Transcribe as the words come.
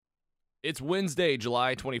It's Wednesday,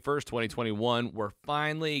 July 21st, 2021. We're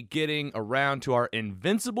finally getting around to our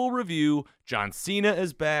Invincible review. John Cena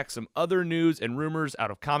is back. Some other news and rumors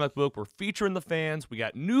out of comic book. We're featuring the fans. We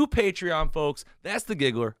got new Patreon folks. That's the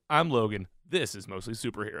Giggler. I'm Logan. This is Mostly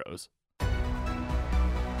Superheroes.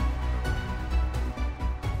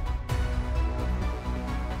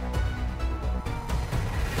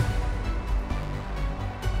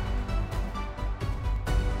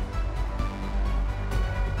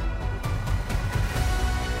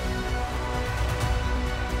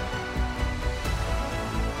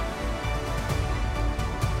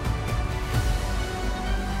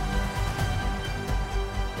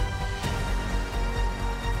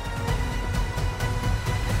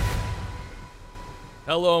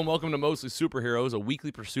 Hello and welcome to Mostly Superheroes, a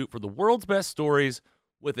weekly pursuit for the world's best stories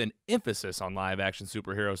with an emphasis on live-action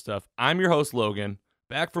superhero stuff. I'm your host, Logan,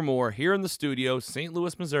 back for more here in the studio, St.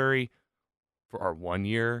 Louis, Missouri, for our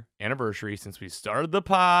one-year anniversary since we started the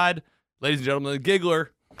pod. Ladies and gentlemen, the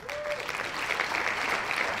Giggler.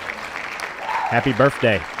 Happy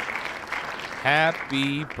birthday.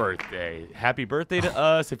 Happy birthday. Happy birthday to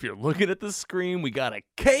us. If you're looking at the screen, we got a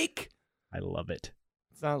cake. I love it.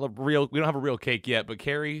 It's not a real, we don't have a real cake yet, but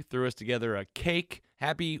Carrie threw us together a cake.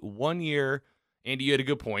 Happy 1 year. Andy, you had a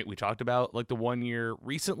good point. We talked about like the 1 year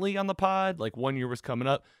recently on the pod, like 1 year was coming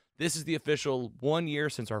up. This is the official 1 year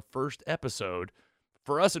since our first episode.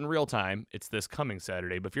 For us in real time, it's this coming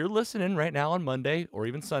Saturday. But if you're listening right now on Monday or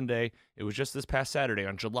even Sunday, it was just this past Saturday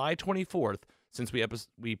on July 24th since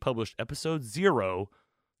we published episode 0,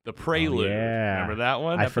 The Prelude. Oh, yeah. Remember that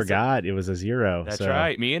one? I forgot it was a 0. That's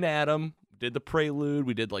right. Me and Adam did the Prelude.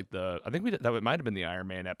 We did like I think we did, that might have been the Iron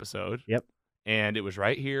Man episode. Yep. And it was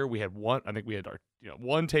right here. We had I think we had our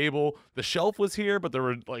one table. The shelf was here, but there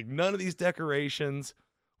were like none of these decorations.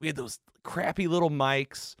 We had those crappy little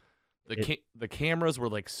mics. The cameras were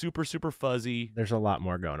like super, super fuzzy. There's a lot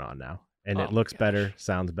more going on now. And it looks better,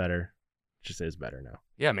 sounds better, just is better now.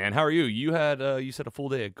 Yeah, man. How are you? You had you said a full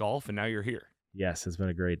day of golf and now you're here. Yes, it's been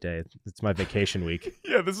a great day. It's my vacation week.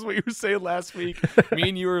 Yeah, this is what you were saying last week. Me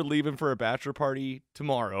and you are leaving for a bachelor party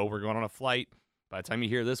tomorrow. We're going on a flight. By the time you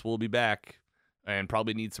hear this, we'll be back and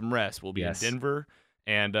probably need some rest. We'll be in Denver.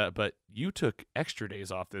 And but you took extra days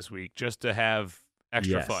off this week just to have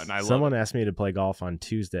extra fun. Someone asked me to play golf on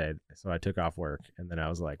Tuesday, so I took off work. And then I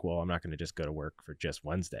was like, well, I'm not going to just go to work for just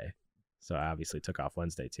Wednesday. So I obviously took off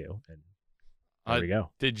Wednesday too. And there we go.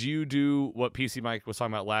 Did you do what PC Mike was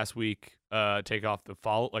talking about last week? Take off the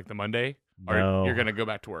Monday? No, or you're gonna go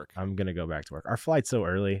back to work? I'm gonna go back to work. Our flight's so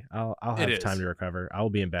early. I'll have time to recover. I'll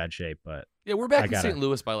be in bad shape, but yeah, we're back in St.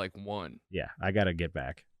 Louis by like 1. Yeah, I gotta get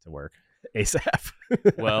back to work ASAP.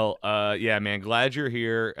 Well, yeah, man, glad you're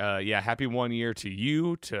here. Yeah, happy 1 year to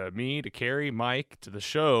you, to me, to Carrie, Mike, to the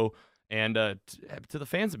show, and to the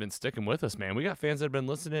fans that have been sticking with us, man. We got fans that have been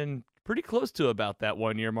listening pretty close to about that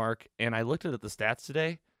 1 year mark. And I looked at the stats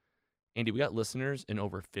today. Andy, we got listeners in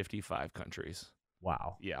over 55 countries.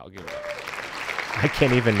 Wow. Yeah, I'll give it up. I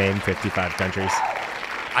can't even name 55 countries.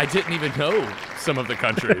 I didn't even know some of the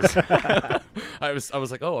countries. I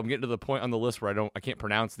was like, oh, I'm getting to the point on the list where I can't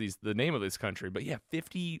pronounce the name of this country. But yeah,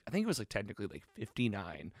 50, I think it was like technically like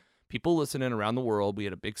 59 people listening around the world. We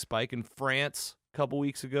had a big spike in France a couple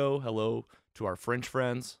weeks ago. Hello to our French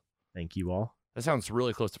friends. Thank you all. That sounds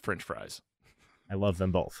really close to French fries. I love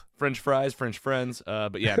them both. French fries, French friends.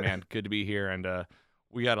 But yeah, man, good to be here. And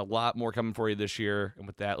we got a lot more coming for you this year. And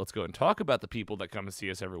with that, let's go and talk about the people that come and see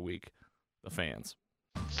us every week, the fans.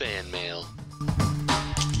 Fan mail.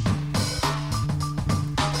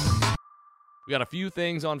 We got a few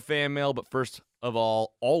things on fan mail, but first of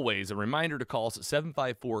all, always a reminder to call us at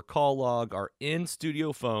 754-CALL-LOG, our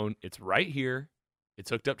in-studio phone. It's right here. It's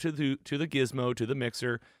hooked up to the gizmo, to the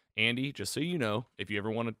mixer. Andy, just so you know, if you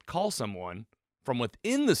ever want to call someone from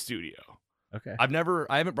within the studio. Okay. I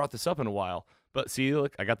haven't brought this up in a while, but see,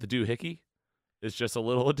 look, I got the doohickey. It's just a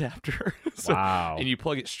little adapter. Wow. And you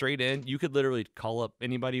plug it straight in. You could literally call up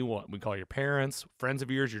anybody you want. We call your parents, friends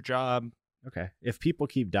of yours, your job. Okay. If people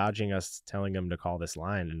keep dodging us telling them to call this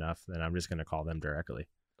line enough, then I'm just going to call them directly.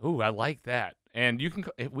 Ooh, I like that. And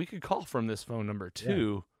we could call from this phone number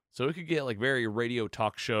too. Yeah. So we could get like very radio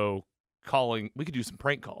talk show calling. We could do some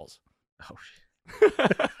prank calls. Oh,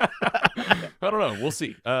 I don't know. We'll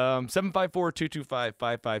see.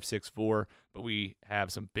 754-225-5564. But we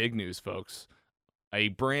have some big news, folks. A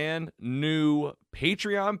brand new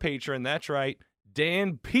Patreon patron. That's right.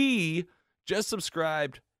 Dan P. just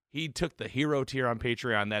subscribed. He took the hero tier on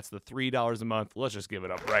Patreon. That's the $3 a month. Let's just give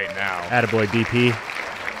it up right now. Attaboy, DP.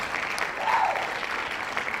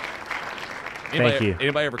 Thank you.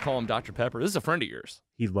 Anybody ever call him Dr. Pepper? This is a friend of yours.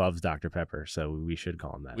 He loves Dr. Pepper, so we should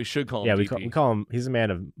call him that. We should call him yeah, DP. we call him. He's a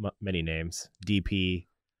man of many names. DP,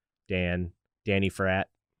 Danny Frat.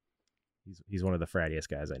 He's one of the frattiest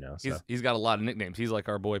guys I know. So. He's got a lot of nicknames. He's like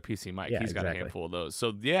our boy PC Mike. Yeah, He's got exactly. a handful of those.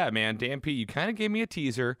 So yeah, man, Dan P, you kind of gave me a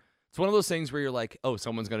teaser. It's one of those things where you're like, oh,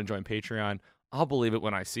 someone's going to join Patreon. I'll believe it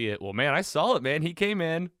when I see it. Well, man, I saw it, man. He came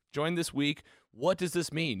in, joined this week. What does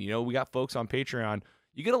this mean? You know, we got folks on Patreon.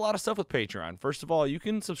 You get a lot of stuff with Patreon. First of all, you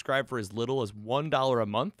can subscribe for as little as $1 a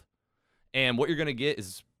month. And what you're going to get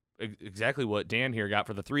is exactly what Dan here got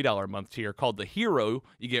for the $3 a month tier called the Hero.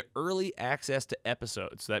 You get early access to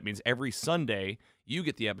episodes. So that means every Sunday you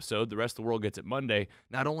get the episode. The rest of the world gets it Monday.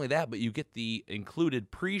 Not only that, but you get the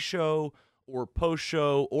included pre-show or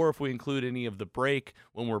post-show, or if we include any of the break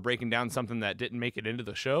when we're breaking down something that didn't make it into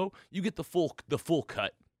the show, you get the full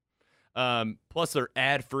cut. Plus they're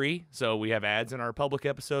ad-free, so we have ads in our public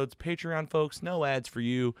episodes. Patreon folks, no ads for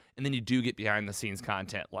you. And then you do get behind-the-scenes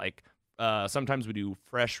content, like sometimes we do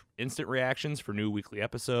fresh instant reactions for new weekly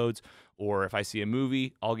episodes, or if I see a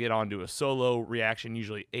movie, I'll get onto a solo reaction,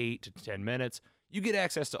 usually 8 to 10 minutes. You get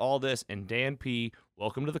access to all this, and Dan P,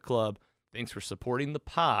 welcome to the club. Thanks for supporting the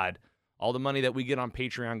pod. All the money that we get on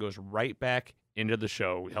Patreon goes right back into the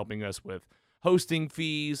show, helping us with hosting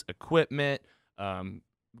fees, equipment,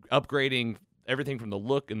 upgrading everything from the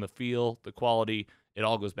look and the feel, the quality. It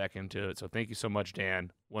all goes back into it. So thank you so much,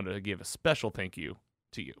 Dan. Wanted to give a special thank you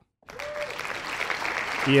to you.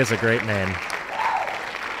 He is a great man.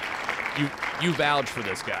 You vouch for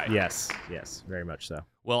this guy. Yes, very much so.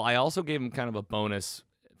 Well, I also gave him kind of a bonus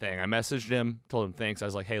thing. I messaged him, told him thanks. I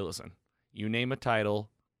was like, hey, listen, you name a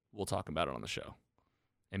title, we'll talk about it on the show.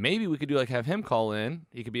 And maybe we could do have him call in.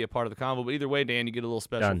 He could be a part of the convo. But either way, Dan, you get a little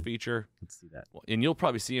special feature. Let's do that. And you'll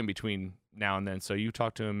probably see him between now and then. So you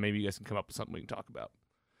talk to him. Maybe you guys can come up with something we can talk about.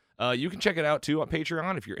 You can check it out, too, on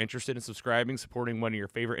Patreon. If you're interested in subscribing, supporting one of your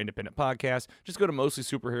favorite independent podcasts, just go to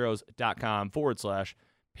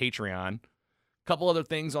mostlysuperheroes.com/Patreon. Couple other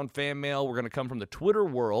things on fan mail. We're going to come from the Twitter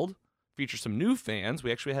world, feature some new fans.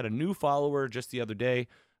 We actually had a new follower just the other day.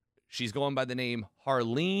 She's going by the name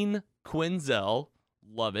Harleen Quinzel.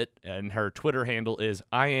 Love it. And her Twitter handle is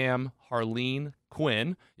I am Harleen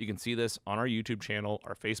Quinn. You can see this on our YouTube channel,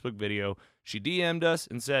 our Facebook video. She DM'd us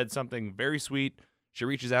and said something very sweet. She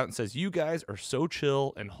reaches out and says, you guys are so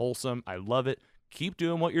chill and wholesome. I love it. Keep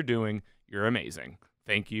doing what you're doing. You're amazing.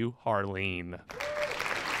 Thank you, Harleen.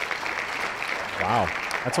 Wow.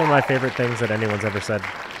 That's one of my favorite things that anyone's ever said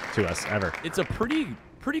to us, ever. It's a pretty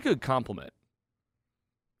good compliment.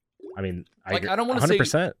 I mean, I don't want to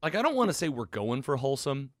say I don't want to say we're going for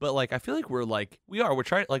wholesome, but I feel like we're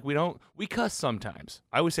trying we cuss sometimes.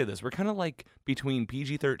 I always say this. We're kind of between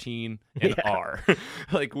PG-13 and R.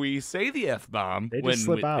 We say the F-bomb when it's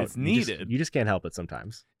needed. You just can't help it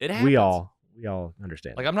sometimes. It happens. We all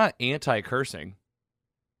understand. I'm not anti-cursing.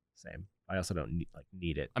 Same. I also don't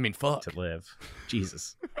need it. I mean, fuck to live.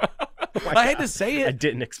 Jesus. I had to say it. I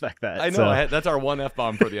didn't expect that. I know. That's our one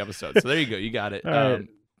F-bomb for the episode. So there you go. You got it.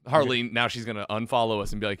 Harleen, now she's going to unfollow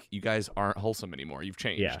us and be like, you guys aren't wholesome anymore. You've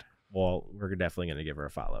changed. Yeah. Well, we're definitely going to give her a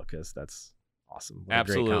follow because that's awesome. What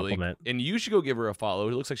Absolutely. A great compliment. And you should go give her a follow.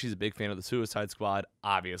 It looks like she's a big fan of the Suicide Squad,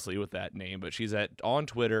 obviously, with that name. But she's on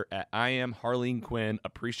Twitter at I am Harleen Quinn.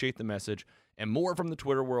 Appreciate the message. And more from the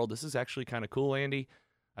Twitter world. This is actually kind of cool, Andy.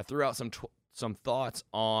 I threw out some thoughts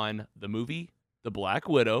on the movie The Black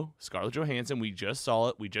Widow, Scarlett Johansson. We just saw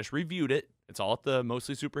it. We just reviewed it. It's all at the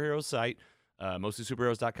Mostly Superheroes site.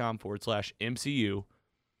 mostlysuperheroes.com/MCU.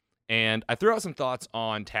 And I threw out some thoughts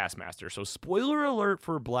on Taskmaster. So spoiler alert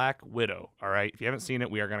for Black Widow. All right. If you haven't seen it,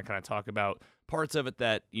 we are going to kind of talk about parts of it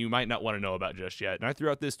that you might not want to know about just yet. And I threw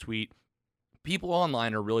out this tweet. People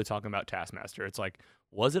online are really talking about Taskmaster. It's like,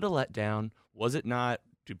 was it a letdown? Was it not?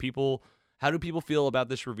 How do people feel about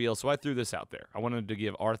this reveal? So I threw this out there. I wanted to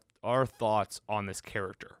give our thoughts on this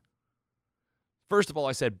character. First of all,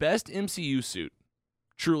 I said best MCU suit.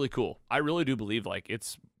 Truly cool. I really do believe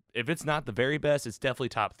if it's not the very best, it's definitely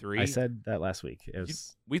top 3. I said that last week.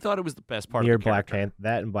 We thought it was the best part near of the Black character. Panther.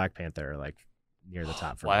 That and Black Panther are near the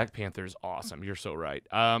top for Black Panther's awesome. You're so right.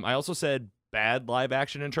 I also said bad live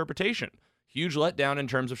action interpretation. Huge letdown in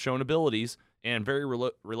terms of shown abilities, and very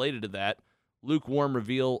related to that, lukewarm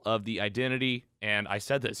reveal of the identity. And I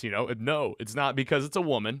said this, no, it's not because it's a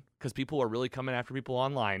woman, because people are really coming after people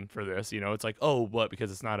online for this. It's like, oh, what,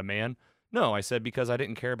 because it's not a man? No, I said because I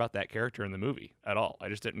didn't care about that character in the movie at all. I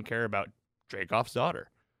just didn't care about Dreykov's daughter.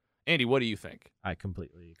 Andy, what do you think? I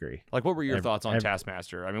completely agree. What were your thoughts on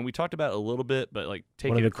Taskmaster? I mean, we talked about it a little bit, but take it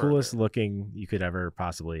one of the further. coolest looking you could ever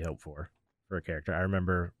possibly hope for a character. I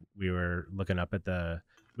remember we were looking up at the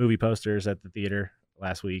movie posters at the theater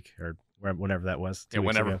last week or whenever that was. Yeah, 2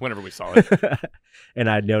 weeks ago. whenever we saw it. And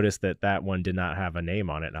I noticed that one did not have a name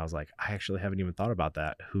on it, and I was like, I actually haven't even thought about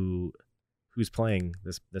that. Who's playing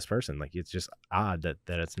this person? Like, it's just odd that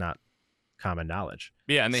it's not common knowledge.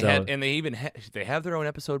 Yeah, and they have their own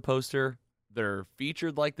episode poster. They're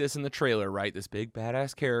featured like this in the trailer, right? This big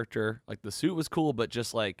badass character. Like the suit was cool, but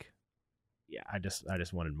just like, yeah, I just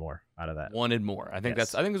wanted more out of that. Wanted more. I think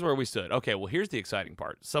Yes. that's where we stood. Okay, well here's the exciting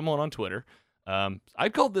part. Someone on Twitter, I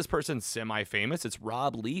called this person semi-famous. It's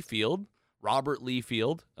Robert Liefeld.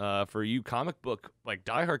 For you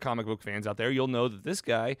diehard comic book fans out there, you'll know that this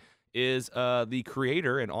guy is the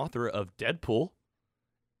creator and author of Deadpool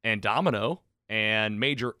and Domino and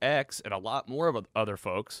Major X and a lot more of other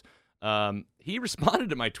folks. He responded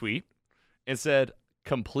to my tweet and said,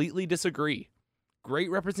 completely disagree.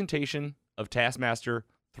 Great representation of Taskmaster,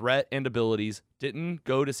 threat, and abilities. Didn't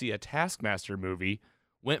go to see a Taskmaster movie.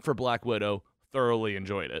 Went for Black Widow. Thoroughly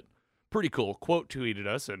enjoyed it. Pretty cool. Quote tweeted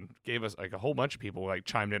us and gave us like a whole bunch of people like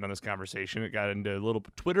chimed in on this conversation. It got into a little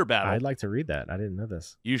Twitter battle. I'd like to read that. I didn't know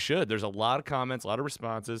this. You should. There's a lot of comments, a lot of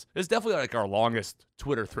responses. It's definitely like our longest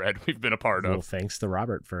Twitter thread we've been a part Well, of. thanks to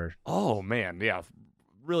Robert for. Oh man, yeah.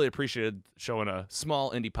 Really appreciated showing a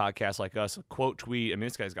small indie podcast like us a quote tweet. I mean,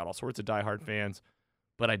 this guy's got all sorts of diehard fans,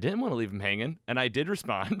 but I didn't want to leave him hanging, and I did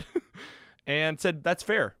respond and said that's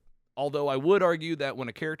fair. Although I would argue that when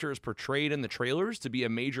a character is portrayed in the trailers to be a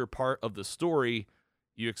major part of the story,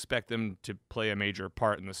 you expect them to play a major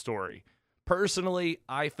part in the story. Personally,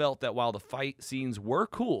 I felt that while the fight scenes were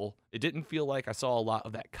cool, it didn't feel like I saw a lot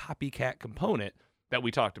of that copycat component that we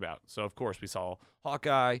talked about. So, of course, we saw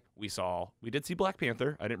Hawkeye. We did see Black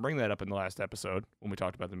Panther. I didn't bring that up in the last episode when we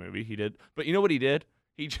talked about the movie. He did. But you know what he did?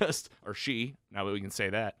 He just, or she, now that we can say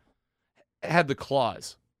that, had the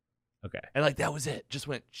claws. Okay. And like that was it. Just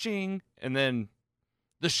went shing. And then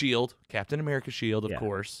the shield, Captain America shield, of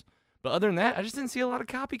course. But other than that, I just didn't see a lot of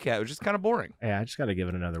copycat. It was just kind of boring. Yeah, I just got to give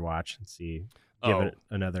it another watch and see. Give it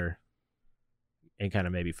another, and kind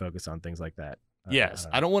of maybe focus on things like that. Yes.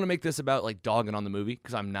 I don't want to make this about like dogging on the movie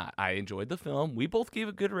because I'm not. I enjoyed the film. We both gave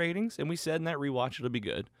it good ratings, and we said in that rewatch it'll be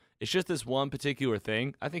good. It's just this one particular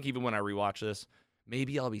thing. I think even when I rewatch this,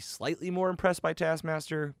 maybe I'll be slightly more impressed by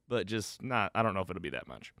Taskmaster, but just not. I don't know if it'll be that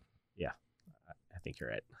much. Yeah, I think you're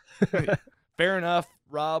right. Fair enough.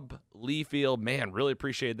 Rob Liefeld, man, really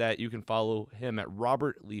appreciate that. You can follow him at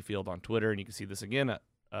Robert Liefeld on Twitter, and you can see this again at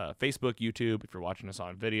Facebook, YouTube, if you're watching us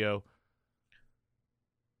on video.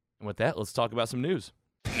 And with that, let's talk about some news.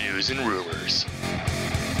 News and rumors.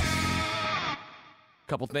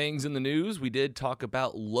 Couple things in the news. We did talk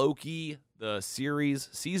about Loki, the series,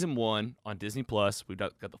 season 1 on Disney+. We've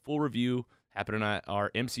got the full review happening at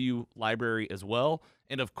our MCU library as well.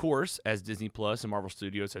 And of course, as Disney Plus and Marvel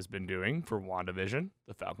Studios has been doing for WandaVision,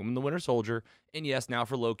 The Falcon and the Winter Soldier, and yes, now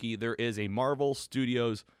for Loki, there is a Marvel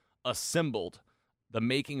Studios Assembled, the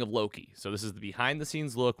making of Loki. So this is the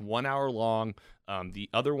behind-the-scenes look, 1 hour long. The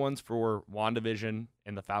other ones for WandaVision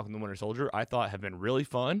and The Falcon and the Winter Soldier, I thought have been really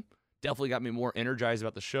fun. Definitely got me more energized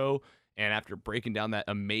about the show. And after breaking down that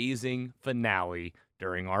amazing finale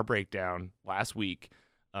during our breakdown last week,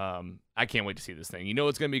 I can't wait to see this thing. You know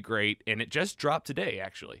it's going to be great, and it just dropped today,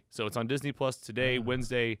 actually. So it's on Disney Plus today,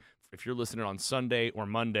 Wednesday. If you're listening on Sunday or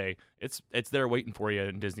Monday, it's there waiting for you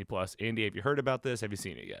in Disney Plus. Andy, have you heard about this? Have you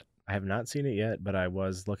seen it yet? I have not seen it yet, but I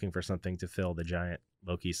was looking for something to fill the giant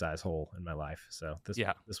Loki-size hole in my life. So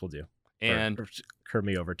this will do. And curb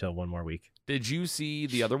me over till one more week. Did you see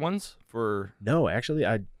the other ones for? No, actually,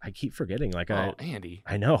 I keep forgetting. Andy,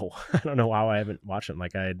 I know. I don't know how I haven't watched them.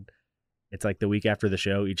 It's like the week after the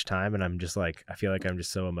show each time, and I'm just like, I feel like I'm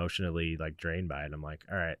just so emotionally like drained by it. I'm like,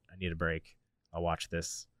 all right, I need a break. I'll watch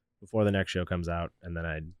this before the next show comes out, and then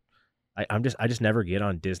I just never get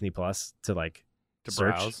on Disney Plus to like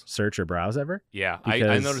search or browse ever. Yeah,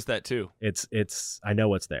 I noticed that too. It's I know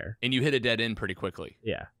what's there, and you hit a dead end pretty quickly.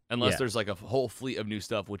 Yeah, unless there's like a whole fleet of new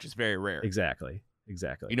stuff, which is very rare. Exactly.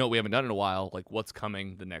 You know what we haven't done in a while? Like what's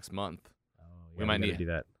coming the next month? Oh, yeah, we might need to do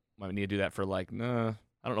that. Might need to do that for like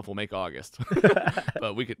I don't know if we'll make August,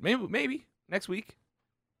 but we could maybe next week.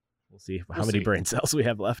 We'll see how many brain cells we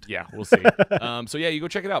have left. Yeah, we'll see. So yeah, you go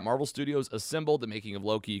check it out. Marvel Studios Assembled, the making of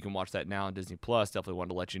Loki. You can watch that now on Disney Plus. Definitely wanted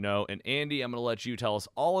to let you know. And Andy, I'm going to let you tell us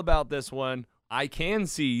all about this one. I can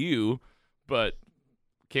see you, but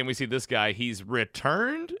can we see this guy? He's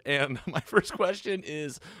returned. And my first question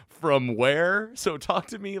is, from where? So talk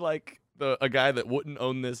to me like a guy that wouldn't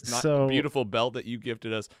own this beautiful belt that you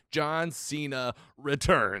gifted us. John Cena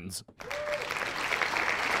returns.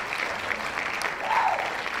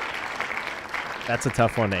 That's a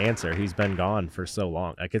tough one to answer. He's been gone for so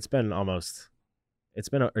long. Like it's been almost it's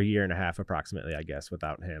been a year and a half approximately, I guess,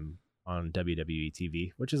 without him on WWE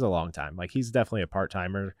TV, which is a long time. Like, he's definitely a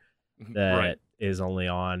part-timer that Right. is only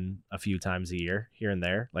on a few times a year here and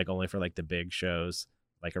there, like only for like the big shows,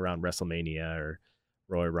 like around WrestleMania or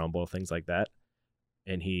Royal Rumble, things like that.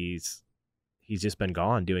 And he's just been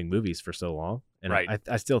gone doing movies for so long. And Right.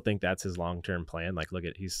 I still think that's his long-term plan. Like, look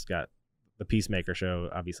at, he's got the Peacemaker show,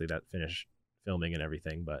 obviously that finished filming and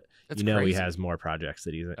everything, but That's you know, crazy. he has more projects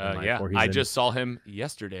that he's in line Yeah, for. He's I in- just saw him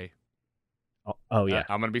yesterday. oh yeah,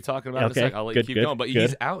 I'm going to be talking about it in a Okay, second. I'll let you good, keep good, going. But good.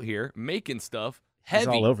 he's out here making stuff heavy. he's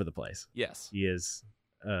all over the place. Yes. He is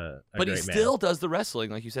a But he great man. still does the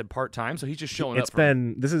wrestling, like you said, part-time. So he's just showing up. It's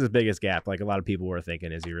been, this is his biggest gap. Like, a lot of people were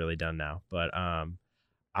thinking, is he really done now? But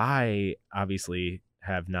I obviously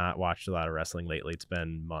have not watched a lot of wrestling lately. It's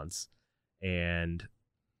been months, and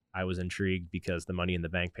I was intrigued because the Money in the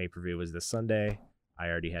Bank pay-per-view was this Sunday. I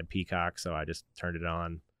already had Peacock, so I just turned it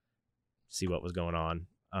on, see what was going on.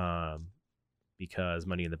 Because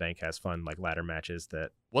Money in the Bank has fun like ladder matches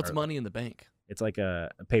that What's are- Money in the Bank? it's like a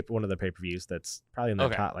paper, one of the pay-per-views that's probably in the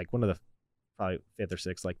Okay. top, like one of the probably 5th or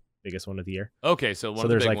 6th like biggest one of the year. Okay, so one So of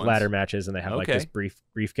the there's big like ones. ladder matches, and they have like this Okay.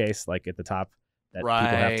 briefcase like at the top that people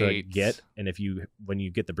have to Right. get. And when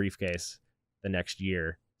you get the briefcase the next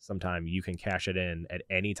year, sometime you can cash it in at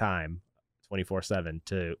any time,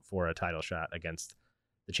 24/7 for a title shot against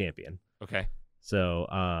the champion. Okay. So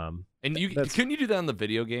And that's- couldn't you do that on the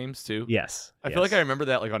video games too? yes, I feel like I remember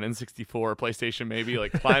that like on N64 or PlayStation maybe,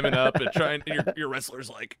 like climbing up and trying and your wrestler's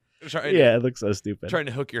like trying, yeah, it looks so stupid. trying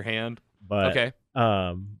to hook your hand. But Okay.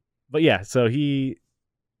 but yeah, so he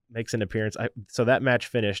makes an appearance. So that match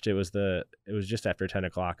finished. It was just after 10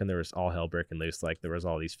 o'clock, and there was all hell breaking loose. Like, there was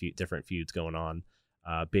all these different feuds going on.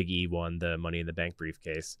 Big E won the Money in the Bank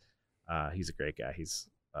briefcase. He's a great guy. He's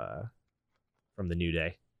from the New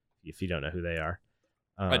Day. If you don't know who they are,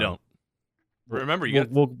 I don't. Remember, you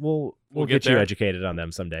we'll, got we'll get get you there. educated on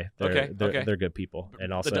them someday. Okay, okay. They're good people,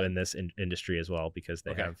 and also The- in this industry as well, because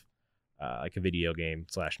they Okay. have like a video game /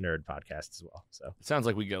 nerd podcast as well. So sounds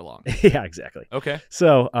like we get along. yeah, exactly. Okay.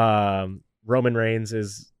 So Roman Reigns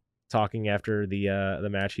is talking after the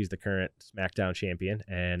match. He's the current SmackDown champion,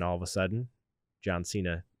 and all of a sudden, John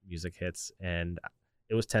Cena music hits, and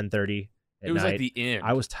it was 10:30 at It was night. like the end.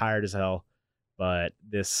 I was tired as hell, but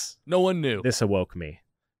this No one knew. awoke me.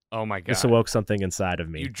 Oh my god. This awoke something inside of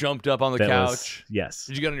me. You jumped up on the that couch. was- yes,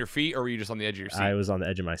 Did you get on your feet or were you just on the edge of your seat? I was on the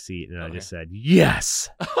edge of my seat, and I Okay. just said yes.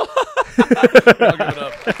 I'll give it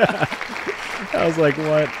up. I was like,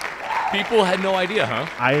 what? People had no idea,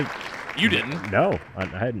 huh? You didn't. No,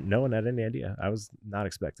 no one had any idea. I was not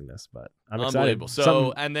expecting this, but I'm Unbelievable. excited.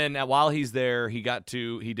 So, and then while he's there, he did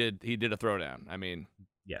a throwdown. I mean,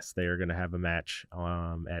 Yes, they are going to have a match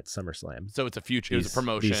at SummerSlam. so it's a future. It was a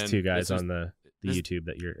promotion. These two guys This was- on the this- YouTube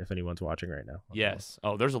that if anyone's watching right now. Yes.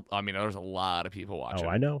 Oh, there's a lot of people watching. Oh,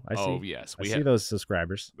 I know. I see. Oh, yes. I We see have. those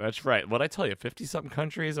subscribers. That's right. What I tell you, 50-something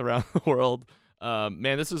countries around the world.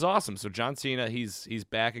 Man, this is awesome. So John Cena, he's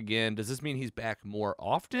back again. Does this mean he's back more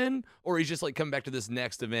often, or he's just like coming back to this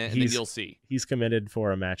next event and then He's- you'll see? He's committed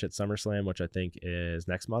for a match at SummerSlam, which I think is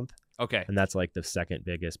next month, Okay. and that's like the second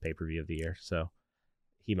biggest pay-per-view of the year. So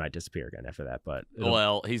he might disappear again after that. But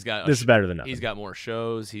Well, he's got this is better than nothing. he's got more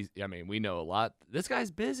shows. We know a lot. This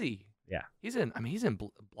guy's busy. Yeah. He's in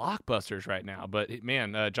blockbusters right now. But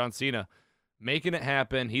man, John Cena making it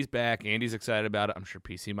happen. He's back. Andy's excited about it. I'm sure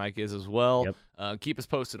PC Mike is as well. Yep. Keep us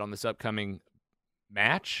posted on this upcoming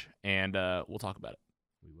match, and we'll talk about it.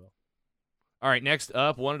 We will. All right, next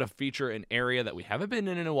up, wanted to feature an area that we haven't been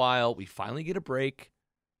in a while. We finally get a break.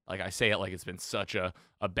 Like, I say it like it's been such a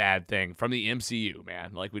bad thing from the MCU,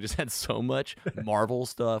 man. Like, we just had so much Marvel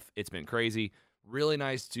stuff. It's been crazy. Really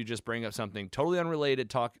nice to just bring up something totally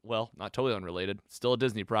unrelated. Not totally unrelated. Still a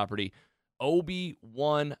Disney property.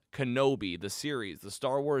 Obi-Wan Kenobi, the series, the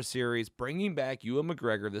Star Wars series, bringing back Ewan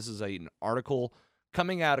McGregor. This is an article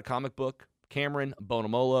coming out of Comic Book. Cameron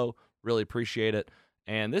Bonamolo, really appreciate it.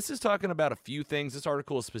 And this is talking about a few things. This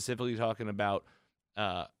article is specifically talking about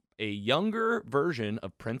a younger version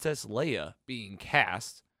of Princess Leia being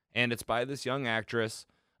cast, and it's by this young actress,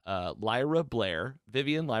 Lyra Blair,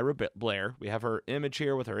 Vivian Lyra Blair. We have her image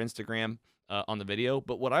here with her Instagram on the video.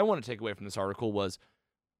 But what I want to take away from this article was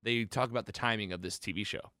they talk about the timing of this TV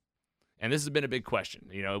show. And this has been a big question.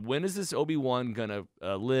 You know, when is this Obi-Wan going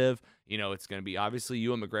to live? You know, it's going to be obviously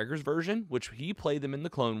Ewan McGregor's version, which he played them in the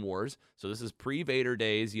Clone Wars. So this is pre-Vader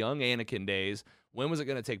days, young Anakin days. When was it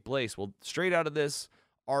going to take place? Well, straight out of this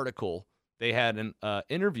article, they had an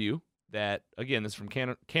interview that, again, this is from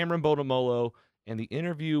Cameron Bonamolo, and the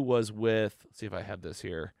interview was with, let's see if I have this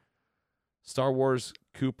here, Star Wars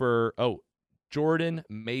Cooper, Jordan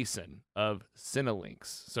Mason of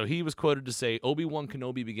Cinelinx. So he was quoted to say, Obi-Wan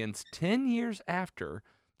Kenobi begins 10 years after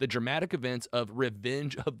the dramatic events of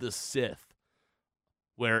Revenge of the Sith,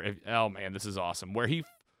 where, oh man, this is awesome, where he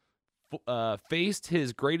faced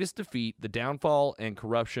his greatest defeat, the downfall and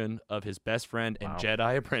corruption of his best friend and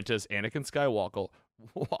Jedi apprentice, Anakin Skywalker.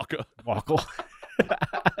 Wackle.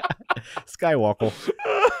 Skywalker.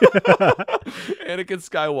 Anakin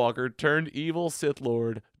Skywalker turned evil Sith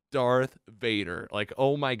Lord Darth Vader. Like,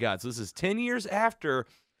 oh my God. So this is 10 years after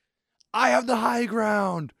I have the high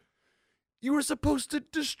ground. You were supposed to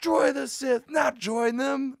destroy the Sith, not join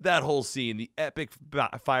them. That whole scene, the epic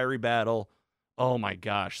fiery battle. Oh my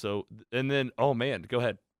gosh. So, and then, oh man, go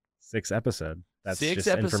ahead. 6 episode. That's 6 just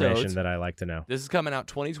episodes. Information that I like to know. This is coming out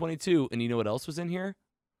 2022. And you know what else was in here?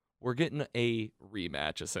 We're getting a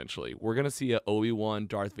rematch, essentially. We're going to see a Obi-Wan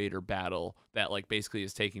Darth Vader battle that, like, basically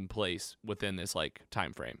is taking place within this, like,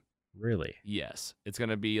 time frame. Really? Yes. It's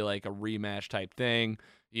going to be, like, a rematch type thing,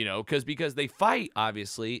 you know, because they fight,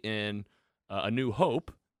 obviously, in A New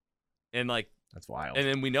Hope. And, like, that's wild. And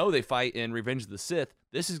then we know they fight in Revenge of the Sith.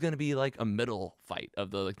 This is going to be, like, a middle fight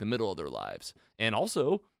of the middle of their lives. And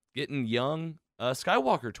also getting young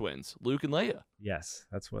Skywalker twins, Luke and Leia. Yes.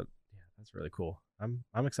 That's really cool.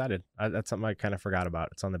 I'm excited. That's something I kind of forgot about.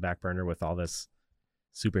 It's on the back burner with all this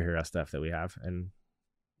superhero stuff that we have, and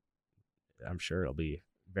I'm sure it'll be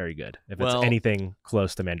very good if it's anything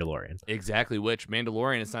close to Mandalorian. Exactly, which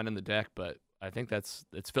Mandalorian is not in the deck, but I think it's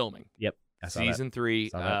filming. Yep. Season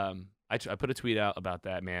 3. I put a tweet out about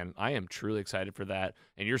that, man. I am truly excited for that,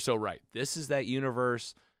 and you're so right. This is that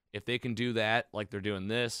universe. If they can do that like they're doing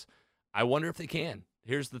this, I wonder if they can.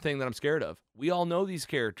 Here's the thing that I'm scared of. We all know these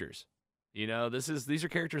characters. You know, these are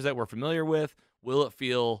characters that we're familiar with. Will it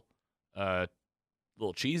feel a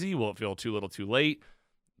little cheesy? Will it feel too little too late?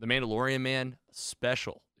 The Mandalorian, man,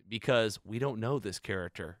 special because we don't know this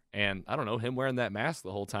character. And I don't know, him wearing that mask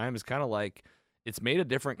the whole time is kind of like it's made a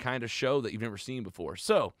different kind of show that you've never seen before.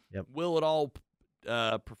 So Will it all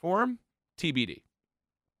perform? TBD.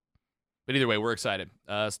 But either way, we're excited.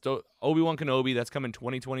 Obi-Wan Kenobi, that's coming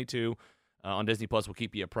 2022. On Disney Plus. We'll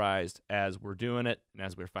keep you apprised as we're doing it and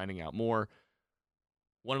as we're finding out more.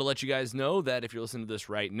 Wanted to let you guys know that if you're listening to this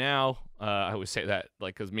right now, I always say that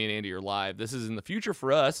like because me and Andy are live. This is in the future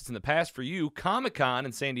for us. It's in the past for you. Comic-Con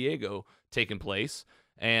in San Diego taking place.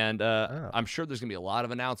 And I'm sure there's going to be a lot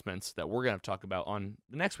of announcements that we're going to talk about on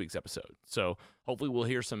the next week's episode. So hopefully we'll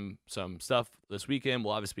hear some stuff this weekend.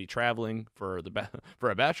 We'll obviously be traveling for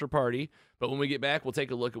a bachelor party. But when we get back, we'll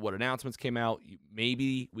take a look at what announcements came out.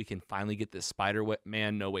 Maybe we can finally get this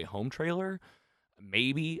Spider-Man No Way Home trailer.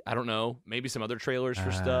 Maybe, I don't know, maybe some other trailers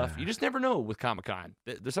for stuff. You just never know with Comic-Con.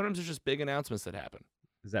 Sometimes there's just big announcements that happen.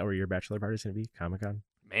 Is that where your bachelor party is going to be? Comic-Con?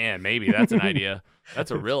 Man, maybe that's an idea. That's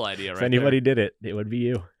a real idea, right? If anybody did it, it would be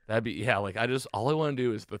you. That'd be like all I want to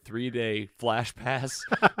do is the 3-day Flash Pass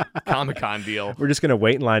Comic-Con deal. We're just gonna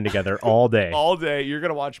wait in line together all day. All day. You're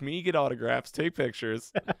gonna watch me get autographs, take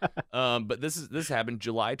pictures. But this happened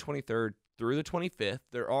July 23rd through the 25th.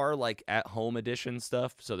 There are like at-home edition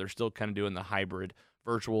stuff, so they're still kind of doing the hybrid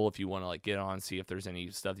virtual. If you want to like get on, see if there's any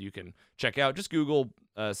stuff you can check out, just Google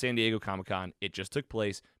San Diego Comic-Con. It just took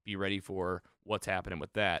place. Be ready for what's happening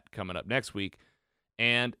with that coming up next week.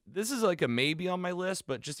 And this is like a maybe on my list,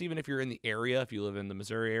 but just even if you're in the area, if you live in the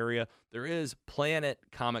Missouri area, there is Planet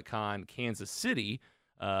Comic-Con Kansas City.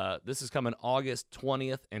 This is coming August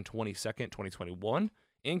 20th and 22nd, 2021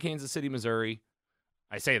 in Kansas City, Missouri.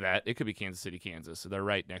 I say that. It could be Kansas City, Kansas. So they're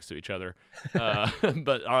right next to each other.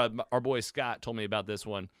 But our boy Scott told me about this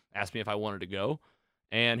one, asked me if I wanted to go.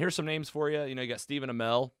 And here's some names for you. You know, you got Stephen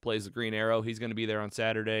Amell, plays the Green Arrow. He's going to be there on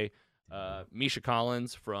Saturday. Misha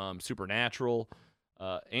Collins from Supernatural.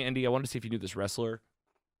 Andy, I wanted to see if you knew this wrestler.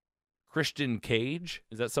 Christian Cage.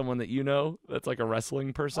 Is that someone that you know? That's like a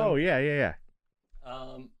wrestling person? Oh, yeah.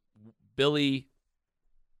 Billy.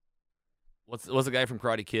 What's the guy from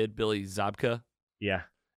Karate Kid? Billy Zabka. Yeah.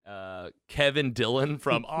 Kevin Dillon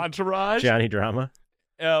from Entourage. Johnny Drama.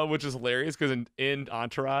 Which is hilarious because in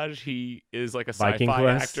Entourage, he is like a Viking sci-fi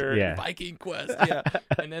Quest? actor. Yeah. Viking Quest, yeah.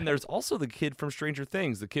 And then there's also the kid from Stranger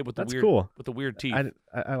Things, the kid with the weird teeth.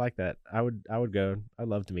 I like that. I would go. I'd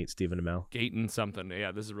love to meet Stephen Amell. Gaten something.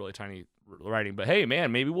 Yeah, this is really tiny writing. But hey,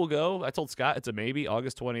 man, maybe we'll go. I told Scott it's a maybe.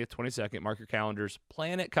 August 20th, 22nd. Mark your calendars.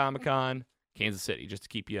 Planet Comic-Con, Kansas City, just to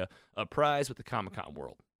keep you apprised with the Comic-Con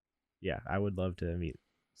world. Yeah, I would love to meet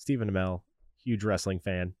Stephen Amell. Huge wrestling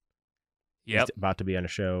fan. Yep. He's about to be on a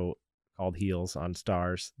show called Heels on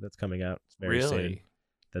Stars that's coming out very soon.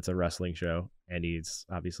 That's a wrestling show, and he's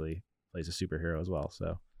obviously plays a superhero as well.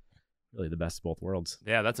 So really the best of both worlds.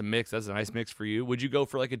 Yeah, that's a mix. That's a nice mix for you. Would you go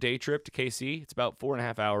for like a day trip to KC? It's about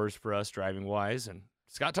 4.5 hours for us driving wise. And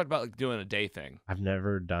Scott talked about like doing a day thing. I've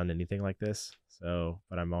never done anything like this,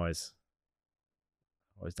 but I'm always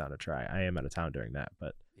down to try. I am out of town during that,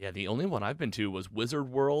 but Yeah, the only one I've been to was Wizard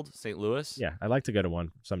World, St. Louis. yeah, I'd like to go to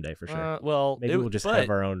one someday for sure. Well, Maybe we'll just but have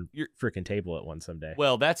our own you're- freaking table at one someday.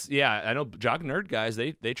 Well, that's I know Jock Nerd guys.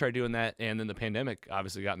 They tried doing that, and then the pandemic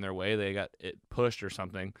obviously got in their way. They got it pushed or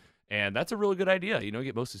something, and that's a really good idea. You know,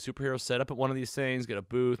 get most of the superheroes set up at one of these things, get a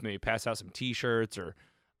booth, maybe pass out some T-shirts, or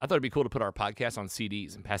I thought it'd be cool to put our podcast on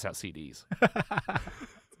CDs and pass out CDs.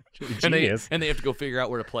 and they have to go figure out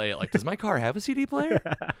where to play it. Like, does my car have a CD player?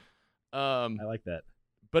 I like that.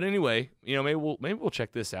 But anyway, you know, maybe we'll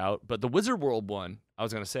check this out. But the Wizard World one, I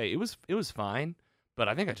was gonna say it was fine, but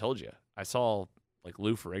I think I told you I saw like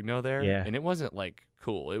Lou Ferrigno there, Yeah. and it wasn't like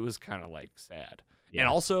cool. It was kind of like sad. Yeah. And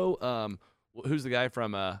also, who's the guy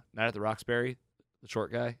from Night at the Roxbury, the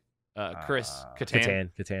short guy, Chris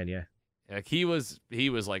Kattan. Kattan, yeah. Like he was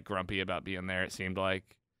like grumpy about being there. It seemed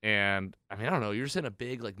like, and I mean I don't know. You're just in a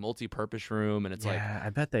big like multi-purpose room, and it's like I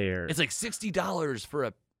bet they are. it's like $60 for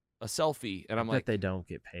a selfie, and I'm I bet like, they don't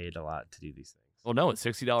get paid a lot to do these things. well, no, it's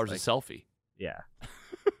 $60 It's a selfie. Yeah.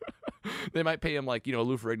 They might pay him like, you know,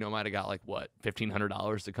 Lou Ferrigno might have got like what,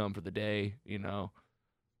 $1,500 to come for the day, you know.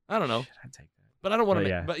 I don't know. Shit, I'd take that. But I don't want to But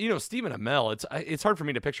make yeah. but you know, Stephen Amell, it's hard for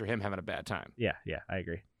me to picture him having a bad time. Yeah, I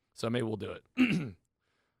agree. So maybe we'll do it.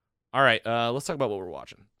 All right, let's talk about what we're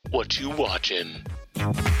watching. What you watching?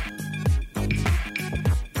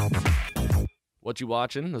 What you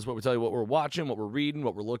watching? This is what we tell you what we're watching, what we're reading,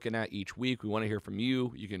 what we're looking at each week. We want to hear from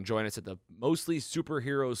you. You can join us at the Mostly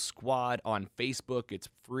Superheroes Squad on Facebook. It's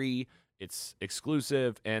free, it's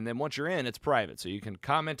exclusive, and then once you're in, it's private. So you can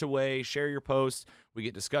comment away, share your posts. We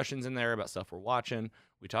get discussions in there about stuff we're watching.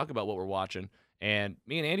 We talk about what we're watching. And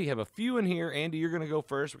me and Andy have a few in here. Andy, you're going to go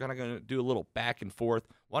first. We're kind of going to do a little back and forth.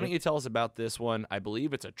 Why don't you tell us about this one? I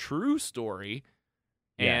believe it's a true story.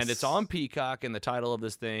 And it's Yes. on Peacock, and the title of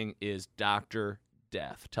this thing is Dr.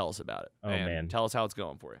 Death. Tell us about it. Oh, and man. Tell us how it's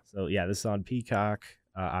going for you. So yeah, this is on Peacock.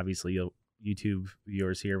 Obviously, YouTube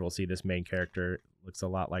viewers here will see this main character looks a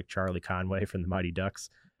lot like Charlie Conway from the Mighty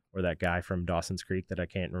Ducks, or that guy from Dawson's Creek that I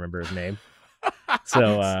can't remember his name.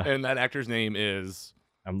 So and that actor's name is...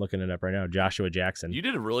 I'm looking it up right now. Joshua Jackson. You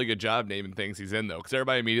did a really good job naming things he's in, though, because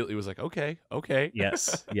everybody immediately was like, okay.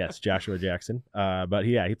 yes, Joshua Jackson. But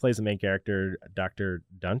yeah, he plays the main character, Dr.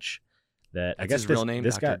 Dunch. That That's I guess his real name,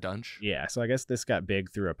 this Dr. got Dunch? Yeah, so I guess this got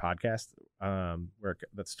big through a podcast where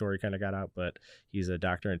that story kind of got out. But he's a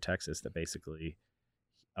doctor in Texas that basically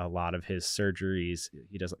a lot of his surgeries,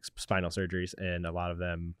 he does like spinal surgeries, and a lot of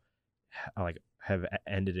them like have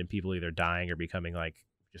ended in people either dying or becoming like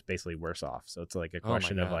just basically worse off. So it's like a Oh my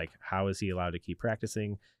question of God. like, how is he allowed to keep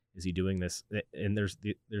practicing? Is he doing this? And there's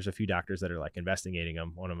a few doctors that are like investigating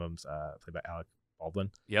him. One of them's played by Alec Baldwin.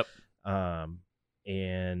 Yep.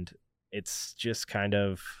 And it's just kind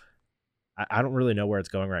of, I don't really know where it's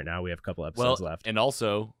going right now. We have a couple episodes left. And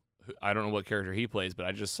also, I don't know what character he plays, but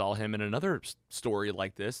I just saw him in another story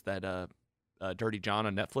like this, that Dirty John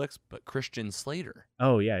on Netflix, but Christian Slater.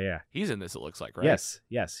 Oh yeah. He's in this, it looks like, right?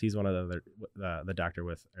 Yes. He's one of the doctor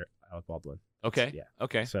with Alec Baldwin. Okay. Yeah.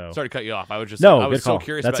 Okay. So- Sorry to cut you off. I was just No, I was good call. so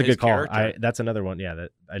curious That's about a good his call. character. That's another one. Yeah, that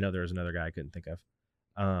I know there was another guy I couldn't think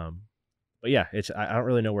of. But yeah, I don't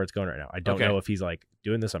really know where it's going right now. I don't Okay. know if he's like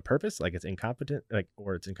doing this on purpose, like it's incompetent,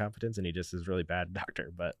 or it's incompetence, and he just is really bad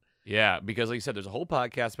doctor. But Yeah, because like you said, there's a whole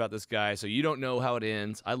podcast about this guy, so you don't know how it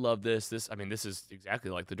ends. I love this. This is exactly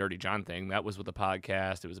like the Dirty John thing. That was with the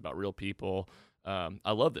podcast. It was about real people.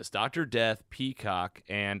 I love this. Dr. Death, Peacock,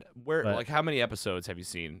 and But- how many episodes have you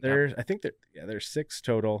seen? I think there's 6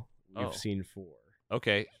 total. We've Oh. seen 4.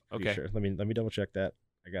 Okay. Pretty Okay. Sure. Let me double check that.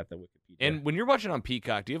 I got the Wikipedia. And when you're watching on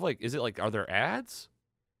Peacock, do you have like, is it like, are there ads?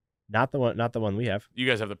 not the one we have. You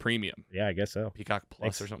guys have the premium Yeah, I guess so. Peacock Plus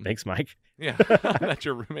Thanks, or something. Thanks, Mike. Yeah, that's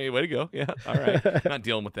your roommate. Way to go. Yeah, all right. Not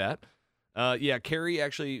dealing with that. Yeah, Carrie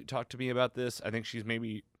actually talked to me about this. I think she's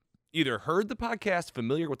maybe either heard the podcast,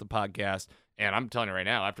 familiar with the podcast, and I'm telling you right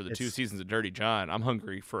now, after the 2 It's- seasons of Dirty John, I'm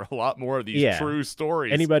hungry for a lot more of these Yeah. true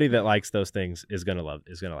stories. Anybody that likes those things is gonna like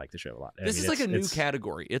the show a lot. This is like a new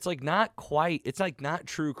category. It's like not quite. It's like not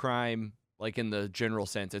true crime, like in the general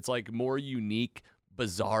sense. It's like more unique,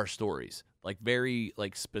 bizarre stories, like very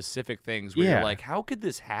like specific things where Yeah. you're like, how could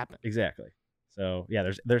this happen? Exactly. So yeah,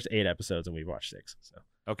 there's 8 episodes and we've watched 6. So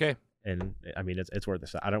Okay. and I mean it's worth it.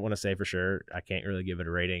 I don't want to say for sure. I can't really give it a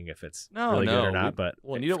rating if it's No, really no, good or not. But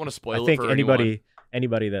Well, and you don't want to spoil I think it for anyone.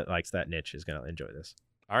 anybody that likes that niche is gonna enjoy this.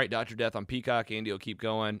 All right, Dr. Death on Peacock. Andy will keep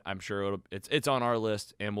going. I'm sure it's on our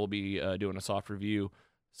list, and we'll be doing a soft review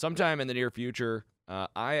sometime in the near future,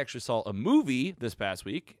 I actually saw a movie this past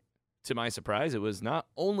week. To my surprise, it was not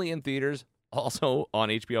only in theaters, also on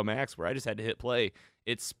HBO Max, where I just had to hit play.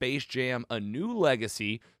 It's Space Jam: A New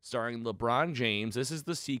Legacy, starring LeBron James. This is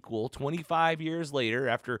the sequel 25 years later,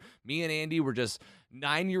 after me and Andy were just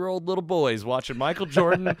 9-year-old little boys watching Michael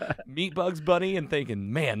Jordan meet Bugs Bunny and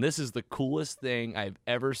thinking, man, this is the coolest thing I've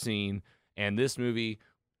ever seen. And this movie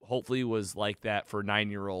hopefully was like that for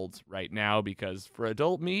 9-year-olds right now, because for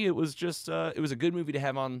adult me, it was just it was a good movie to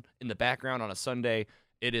have on in the background on a Sunday.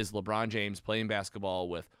 It is LeBron James playing basketball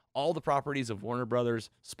with all the properties of Warner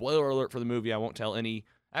Brothers. Spoiler alert for the movie. I won't tell any.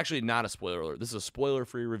 Actually, not a spoiler alert. This is a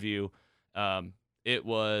spoiler-free review. It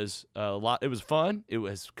was a lot. It was fun. It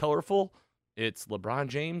was colorful. It's LeBron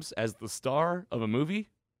James as the star of a movie.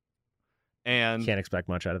 And Can't expect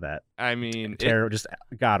much out of that. I mean, Terrible, just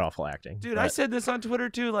god awful acting. dude, but I said this on Twitter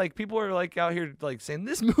too. Like, people are like out here like saying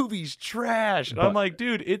this movie's trash, and I'm But- like,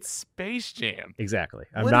 dude, it's Space Jam. exactly.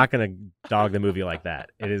 I'm What- not gonna dog the movie like that.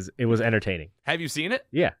 It was entertaining. Have you seen it?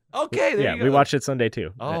 Yeah. Okay, there Yeah, you go. we watched it Sunday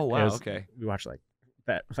too. Oh, It wow, was- okay. We watched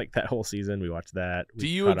that whole season. We watched that. We Do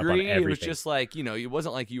you caught up on agree? It was everything. just like, it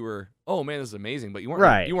wasn't like you were, oh man, this is amazing, but you weren't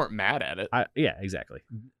Right. You weren't mad at it. Yeah, exactly.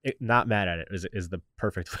 Not mad at it is the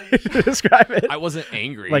perfect way to describe it. I wasn't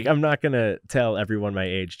angry. Like, I'm not gonna tell everyone my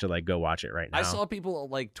age to like go watch it right now. I saw people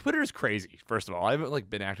like, Twitter's crazy. First of all, I haven't like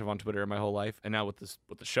been active on Twitter my whole life, and now with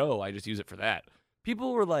the show, I just use it for that.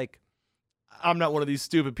 People were like, I'm not one of these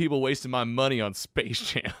stupid people wasting my money on Space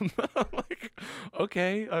Jam. I'm like,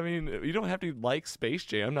 okay. I mean, you don't have to like Space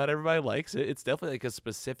Jam. Not everybody likes it. It's definitely like a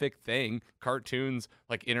specific thing. Cartoons,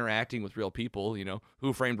 like interacting with real people,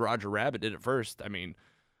 Who Framed Roger Rabbit did it first. I mean,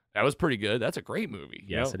 that was pretty good. That's a great movie.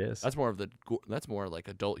 Yes, it is. That's more like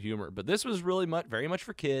adult humor. But this was really very much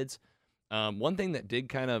for kids. One thing that did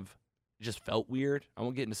kind of just felt weird. I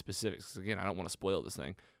won't get into specifics because, again, I don't want to spoil this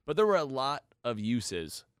thing. But there were a lot of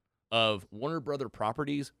uses of Warner Brother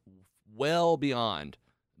properties well beyond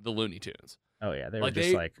the Looney Tunes. Oh yeah, they were Like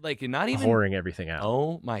just like not even whoring everything out.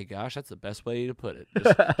 Oh my gosh, that's the best way to put it.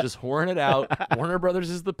 Just whoring it out. Warner Brothers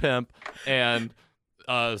is the pimp, and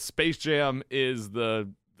Space Jam is the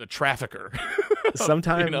trafficker.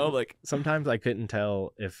 Sometimes, like sometimes I couldn't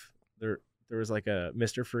tell if there was like a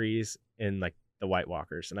Mr. Freeze in like the White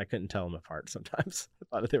Walkers, and I couldn't tell them apart. Sometimes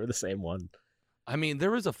I thought they were the same one. I mean,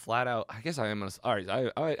 there was a flat out. I guess I am gonna. All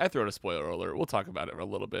right, I throw out a spoiler alert. We'll talk about it for a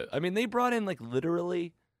little bit. I mean, they brought in like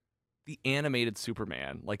literally the animated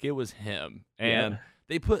Superman, like it was him, and Yeah.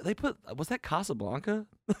 they put was that Casablanca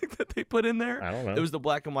that they put in there? I don't know. It was the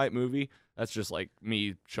black and white movie. That's just like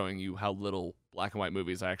me showing you how little black and white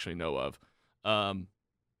movies I actually know of.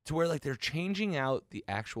 To where like they're changing out the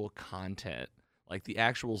actual content, like the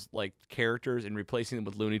actual like characters, and replacing them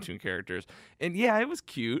with Looney Tune characters. And yeah, it was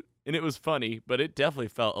cute and it was funny, but it definitely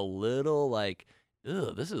felt a little like,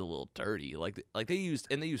 ugh, this is a little dirty. Like they used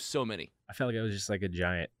so many. I felt like it was just like a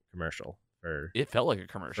giant commercial for It felt like a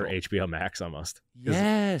commercial. HBO Max almost. 'Cause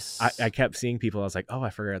Yes. I kept seeing people. I was like, oh, I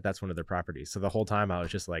forgot that's one of their properties. So the whole time I was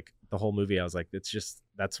just like, the whole movie, I was like, it's just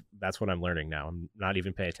that's what I'm learning now. I'm not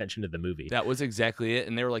even paying attention to the movie. That was exactly it.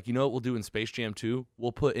 And they were like, you know what we'll do in Space Jam 2?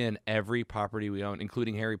 We'll put in every property we own,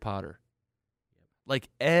 including Harry Potter. Like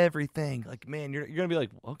everything. Like, man, you're going to be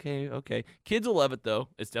like, okay. Kids will love it, though.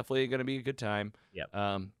 It's definitely going to be a good time. Yep.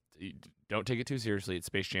 Don't take it too seriously. It's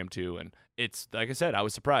Space Jam 2. And it's, like I said, I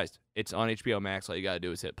was surprised. It's on HBO Max. All you got to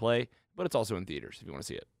do is hit play. But it's also in theaters if you want to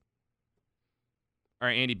see it. All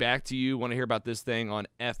right, Andy, back to you. Want to hear about this thing on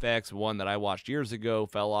FX, one that I watched years ago,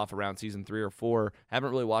 fell off around season 3 or 4. Haven't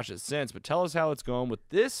really watched it since, but tell us how it's going with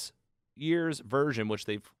this year's version, which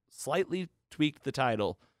they've slightly tweaked the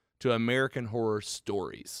title to American Horror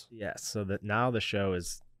Stories. Yes. So that now the show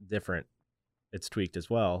is different. It's tweaked as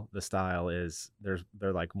well. The style is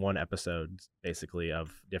they're like one episode basically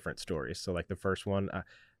of different stories. So like the first one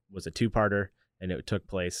was a 2-parter, and it took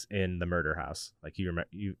place in the murder house. Like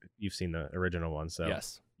you've seen the original one, so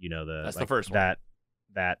Yes. you know That's like the first one.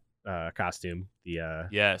 that costume, the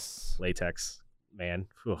Yes. latex man.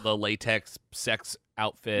 Whew. The latex sex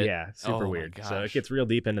outfit. Yeah, super Oh my weird. So it gosh. gets real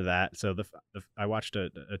deep into that. So I watched a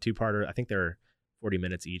 2-parter. I think they're 40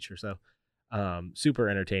 minutes each or so. Super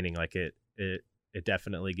entertaining. Like it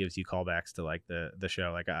definitely gives you callbacks to like the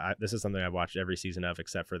show. Like this is something I've watched every season of,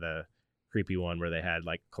 except for the creepy one where they had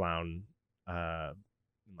like clown,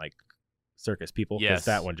 like circus people. 'Cause Yes.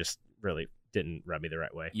 that one just really didn't rub me the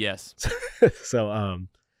right way. Yes. So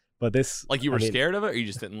but this, Like you were I mean, scared of it, or you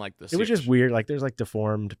just didn't like the it was just suit? weird. Like there's like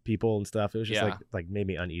deformed people and stuff. It was just Yeah. like made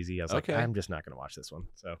me uneasy. I was Okay. like, I'm just not gonna watch this one.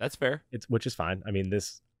 So That's fair. which is fine. I mean,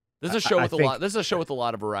 This is a show I with a think- lot. This is a show with a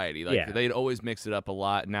lot of variety. Like Yeah. they'd always mix it up a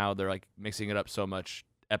lot. Now they're like mixing it up so much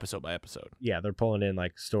episode by episode. Yeah, they're pulling in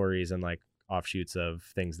like stories and like offshoots of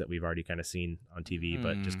things that we've already kind of seen on TV,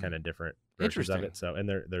 but just kind of different versions of Interesting. it. So, and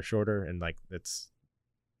they're shorter and like it's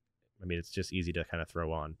just easy to kind of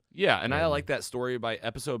throw on. Yeah, and I like that story by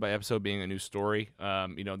episode being a new story.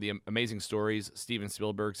 The Amazing Stories Steven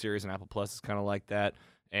Spielberg series on Apple Plus is kind of like that.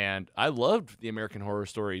 And I loved the American Horror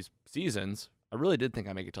Stories seasons. I really did think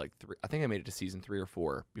I make it to like 3. I think I made it to season 3 or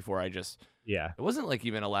 4 before it wasn't like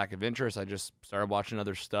even a lack of interest. I just started watching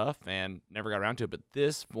other stuff and never got around to it. But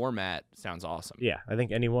this format sounds awesome. Yeah, I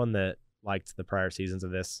think anyone that liked the prior seasons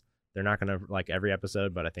of this, they're not going to like every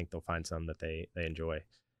episode, but I think they'll find some that they enjoy.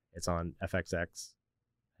 It's on FXX,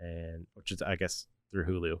 and which is I guess through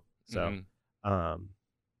Hulu. So,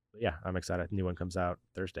 yeah, I'm excited. New one comes out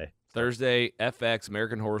Thursday. FX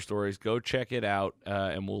American Horror Stories. Go check it out,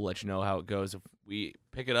 and we'll let you know how it goes. If we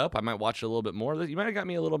pick it up, I might watch it a little bit more. You might have got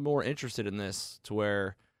me a little more interested in this, to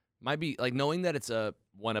where it might be like knowing that it's a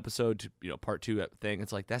 1 episode to part 2 thing.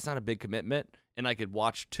 It's like that's not a big commitment, and I could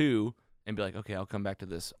watch 2 and be like, okay, I'll come back to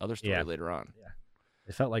this other story later on. Yeah,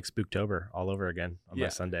 it felt like Spooktober all over again on my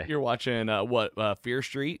Sunday. You're watching Fear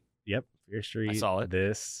Street? Yep, Fear Street. I saw it.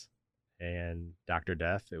 This and Dr.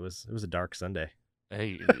 Death. It was a dark Sunday.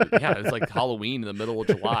 Hey, yeah, it's like Halloween in the middle of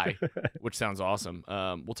July, which sounds awesome.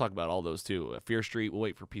 We'll talk about all those too. Fear Street, we'll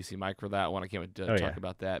wait for PC Mike for that one. I can't wait to talk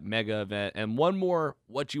about that mega event. And one more,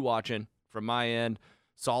 what you watching from my end.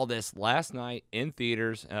 Saw this last night in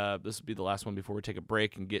theaters. This will be the last one before we take a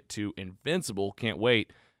break and get to Invincible. Can't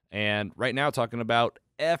wait. And right now talking about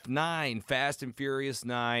F9, Fast and Furious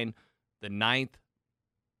 9, the 9th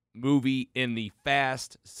movie in the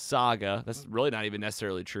Fast saga. That's really not even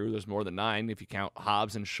necessarily true. There's more than 9 if you count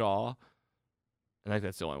Hobbs and Shaw. I think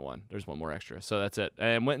that's the only one. There's one more extra. So that's it.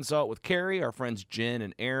 And went and saw it with Carrie, our friends Jen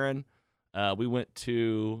and Aaron. We went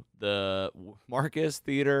to the Marcus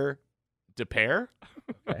Theater de Pere.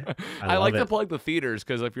 Okay. I like to plug the theaters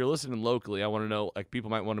because if you're listening locally, I want to know, like, people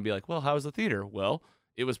might want to be like, well, how's the theater? Well,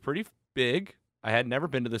 it was pretty big. I had never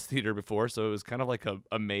been to this theater before, so it was kind of like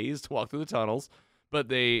a maze to walk through the tunnels. But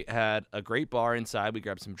they had a great bar inside. We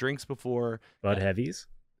grabbed some drinks before. Bud Heavies?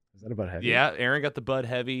 Is that a Bud Heavy? Yeah, Aaron got the Bud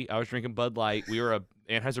Heavy. I was drinking Bud Light. We were a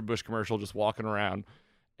Anheuser-Busch commercial just walking around.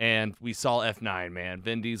 And we saw F9, man.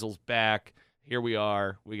 Vin Diesel's back. Here we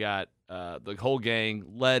are. We got the whole gang.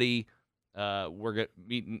 Letty. We're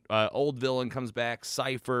meeting Old Villain comes back.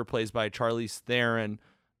 Cypher, plays by Charlize Theron.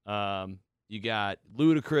 You got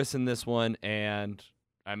Ludacris in this one. And,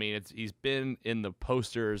 I mean, he's been in the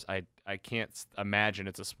posters. I can't imagine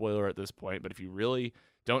it's a spoiler at this point. But if you really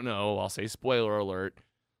don't know, I'll say spoiler alert.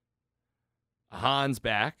 Han's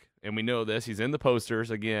back, and we know this. He's in the posters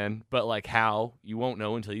again, but like how, you won't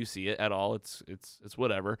know until you see it at all. It's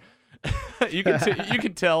whatever. you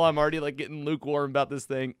can tell I'm already like getting lukewarm about this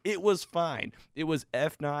thing. It was fine. It was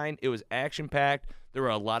F9. It was action packed. There were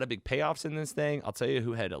a lot of big payoffs in this thing. I'll tell you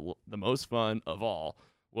who had the most fun of all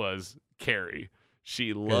was Carrie.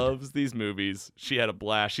 She loves these movies. She had a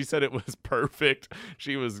blast. She said it was perfect.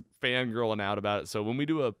 She was fangirling out about it. So when we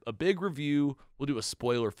do a big review, we'll do a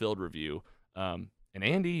spoiler-filled review. And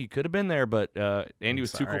Andy, he could have been there, but Andy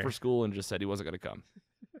was too cool for school and just said he wasn't going to come.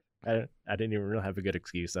 I didn't even really have a good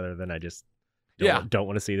excuse other than I just don't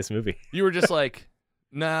want to see this movie. You were just like,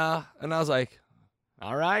 nah. And I was like,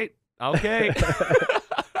 all right, okay.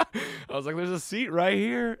 I was like, there's a seat right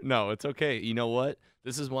here. No, it's okay. You know what?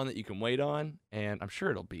 This is one that you can wait on, and I'm sure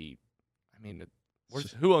it'll be, I mean,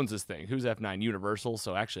 who owns this thing? Who's F9? Universal.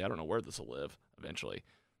 So actually, I don't know where this will live eventually.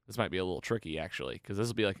 This might be a little tricky, actually, because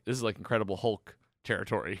this is like Incredible Hulk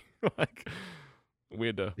territory. Like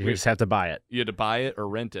you just have to buy it. You had to buy it or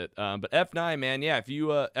rent it. But F9, man, yeah. If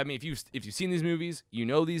you've seen these movies, you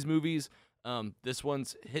know these movies. This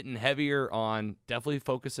one's hitting heavier on definitely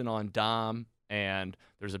focusing on Dom, and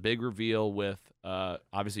there's a big reveal with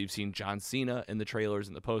obviously you've seen John Cena in the trailers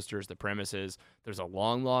and the posters. The premise is there's a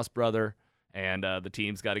long lost brother. And the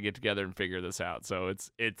team's got to get together and figure this out. So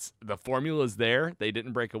it's the formula's there. They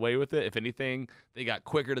didn't break away with it. If anything, they got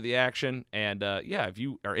quicker to the action. And if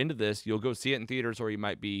you are into this, you'll go see it in theaters, or you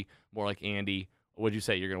might be more like Andy. What'd you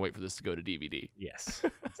say? You're gonna wait for this to go to DVD? Yes,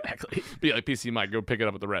 exactly. Be like PC Mike, go pick it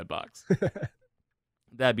up at the Red Box.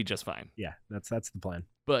 That'd be just fine. Yeah, that's the plan.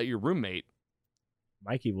 But your roommate,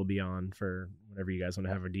 Mikey, will be on for whenever you guys want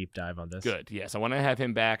to have a deep dive on this. Good. Yes, I want to have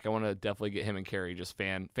him back. I want to definitely get him and Carrie just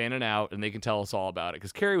fanning out, and they can tell us all about it.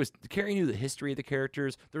 Because Carrie knew the history of the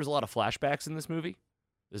characters. There was a lot of flashbacks in this movie.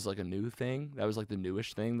 This is like a new thing. That was like the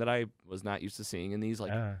newish thing that I was not used to seeing in these.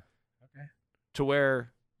 Like, okay. To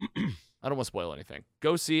where I don't want to spoil anything.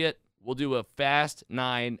 Go see it. We'll do a Fast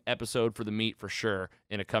 9 episode for the meat for sure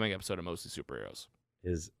in a coming episode of Mostly Superheroes.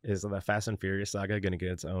 Is the Fast and Furious saga going to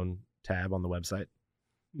get its own tab on the website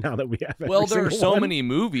now that we have every Well, there are single so one? many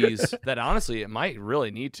movies that honestly it might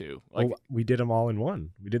really need to. Like, Well, we did them all in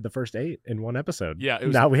one. We did the first 8 in one episode. yeah, it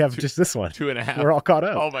was Now we have two- just this one. 2.5. We're all caught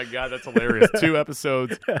up. Oh my god, that's hilarious! 2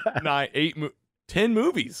 episodes, 10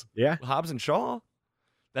 movies. Yeah. Hobbs and Shaw.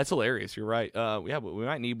 That's hilarious. You're right. Yeah, but we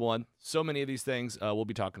might need one. So many of these things. We'll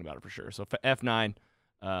be talking about it for sure. So F9,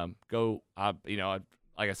 go.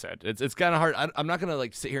 Like I said, it's kind of hard. I'm not gonna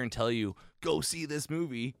like sit here and tell you go see this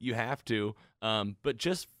movie. You have to. But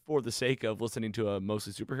just for the sake of listening to a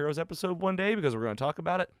Mostly Superheroes episode one day because we're going to talk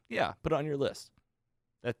about it, yeah, put it on your list.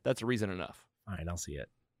 That's a reason enough. Fine, I'll see it.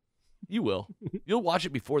 You will. You'll watch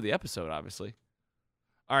it before the episode, obviously.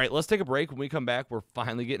 All right, let's take a break. When we come back, we're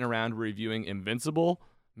finally getting around to reviewing Invincible.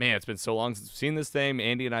 Man, it's been so long since we've seen this thing.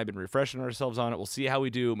 Andy and I have been refreshing ourselves on it. We'll see how we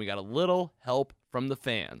do, and we got a little help from the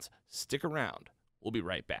fans. Stick around. We'll be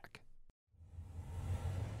right back.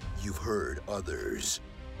 You've heard others,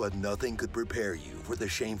 but nothing could prepare you for the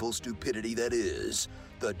shameful stupidity that is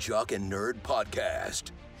the Jock and Nerd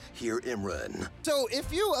Podcast. Hear Imran, So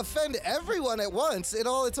if you offend everyone at once,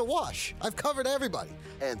 it's a wash. I've covered everybody.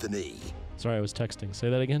 Anthony, Sorry, I was texting. Say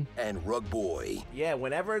that again. and Rug Boy Yeah,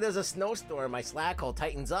 whenever there's a snowstorm, my Slack hole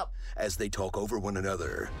tightens up. as they talk over one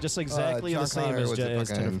another. Just exactly John the same Connor as, was the as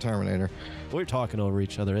fucking Terminator. We're talking over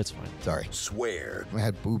each other. It's fine. Sorry. Swear I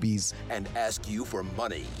had boobies. and ask you for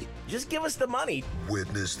money. Just give us the money.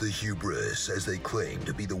 Witness the hubris as they claim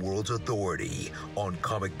to be the world's authority on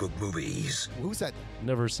comic book movies. Who said?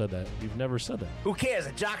 Never said that. You've never said that. Who cares?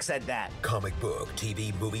 A jock said that. Comic book,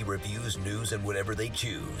 TV, movie reviews, news, and whatever they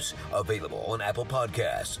choose. Available on Apple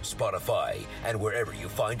Podcasts, Spotify, and wherever you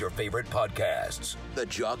find your favorite podcasts. The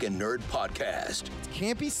Jock and Nerd Podcast.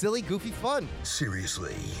 Campy, silly, goofy fun.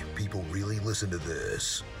 Seriously, people really listen to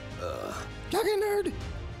this. Jock and Nerd.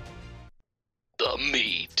 The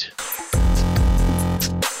meat.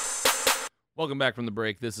 Welcome back from the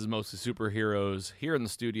break. This is Mostly Superheroes here in the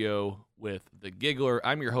studio with the Giggler.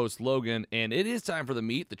 I'm your host, Logan, and it is time for the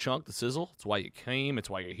meat, the chunk, the sizzle. It's why you came. It's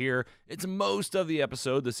why you're here. It's most of the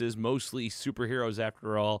episode. This is Mostly Superheroes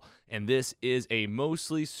after all, and this is a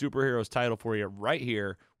Mostly Superheroes title for you right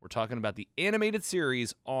here. We're talking about the animated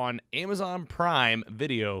series on Amazon Prime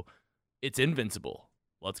Video. It's Invincible.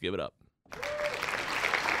 Let's give it up.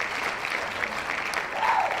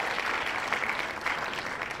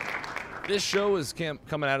 This show is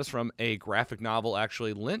coming at us from a graphic novel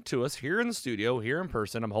actually lent to us here in the studio, here in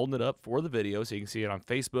person. I'm holding it up for the video so you can see it on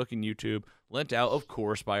Facebook and YouTube. Lent out, of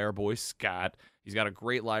course, by our boy Scott. He's got a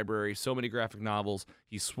great library, so many graphic novels.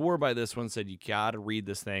 He swore by this one, said you gotta read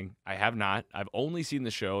this thing. I have not. I've only seen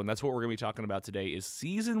the show, and that's what we're going to be talking about today is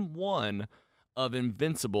Season 1 of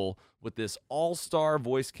Invincible with this all-star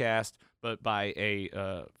voice cast, but by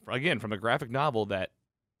again, from a graphic novel that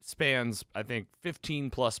spans, I think, 15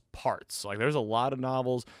 plus parts. Like, there's a lot of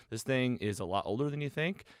novels. This thing is a lot older than you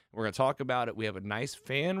think. We're going to talk about it. We have a nice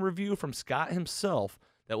fan review from Scott himself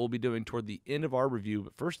that we'll be doing toward the end of our review.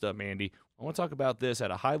 But first up, Andy, I want to talk about this at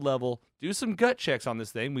a high level, do some gut checks on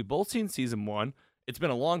this thing. We've both seen Season 1. It's been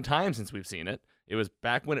a long time since we've seen it. It was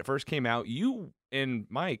back when it first came out. You and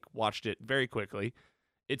Mike watched it very quickly.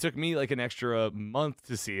 It took me like an extra month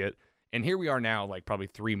to see it. And here we are now, like probably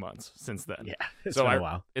 3 months since then. Yeah, it's So been a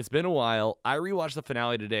while. It's been a while. I rewatched the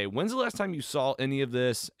finale today. When's the last time you saw any of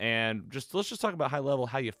this? And let's just talk about high level,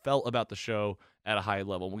 how you felt about the show at a high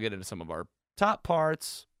level. We'll get into some of our top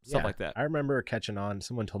parts, stuff Yeah, like that. I remember catching on.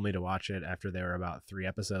 Someone told me to watch it after they were about 3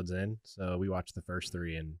 episodes in. So we watched the first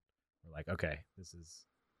 3 and we're like, okay, this is,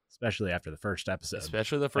 especially after the first episode.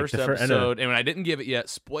 Especially the first the I know. episode. And when I didn't give it yet,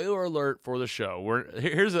 spoiler alert for the show.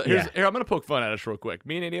 Here, I'm going to poke fun at us real quick.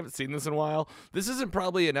 Me and Andy haven't seen this in a while. This isn't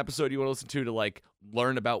probably an episode you want to listen to like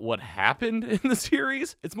learn about what happened in the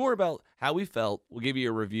series. It's more about how we felt. We'll give you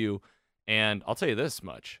a review. And I'll tell you this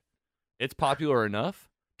much. It's popular enough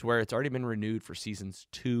to where it's already been renewed for seasons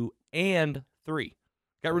 2 and 3.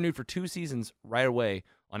 Got renewed for 2 seasons right away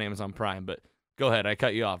on Amazon Prime. But go ahead. I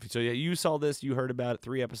cut you off. So yeah, you saw this. You heard about it.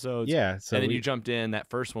 3 episodes. Yeah. So And then you jumped in. That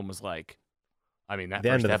first one was like, that the first end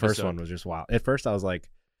of the episode, first one was just wild. At first I was like,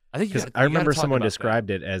 I think because I remember someone described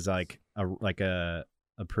it as like a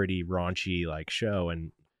pretty raunchy like show,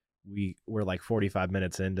 and we were like 45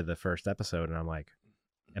 minutes into the first episode, and I'm like,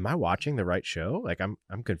 am I watching the right show? Like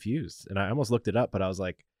I'm confused, and I almost looked it up, but I was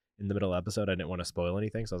like, in the middle of the episode, I didn't want to spoil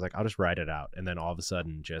anything, so I was like, I'll just write it out, and then all of a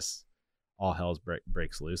sudden, just all hell's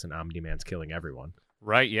breaks loose, and Omni-Man's killing everyone.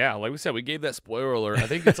 Right, yeah. Like we said, we gave that spoiler alert. I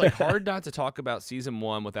think it's like hard not to talk about season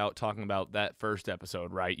 1 without talking about that first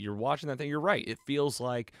episode, right? You're watching that thing. You're right. It feels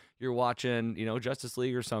like you're watching, Justice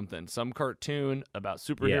League or something, some cartoon about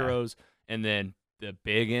superheroes, and then the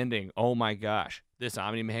big ending. Oh my gosh, this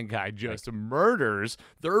Omni-Man guy just murders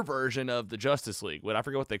their version of the Justice League. I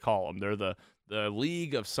forget what they call them. They're the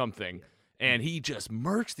League of something, and he just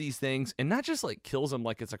murks these things, and not just like kills them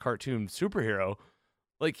like it's a cartoon superhero.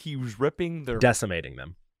 Like he was ripping their Decimating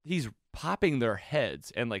them. He's popping their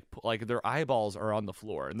heads, and like their eyeballs are on the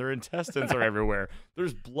floor, and their intestines are everywhere.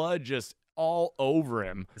 There's blood just all over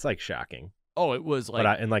him. It's like shocking. Oh, it was like,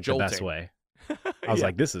 but in like jolting. the best way. I was Yeah.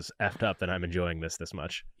 like, this is effed up that I'm enjoying this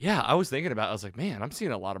much. Yeah, I was thinking about it. I was like, man, I'm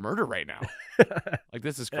seeing a lot of murder right now. Like,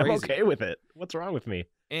 this is And crazy. I'm okay with it. What's wrong with me?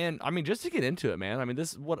 And I mean, just to get into it, man, I mean,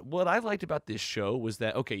 this what I liked about this show was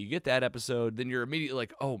that, okay, you get that episode, then you're immediately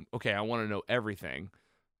like, oh, okay, I want to know everything.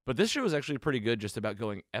 But this show is actually pretty good just about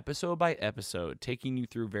going episode by episode, taking you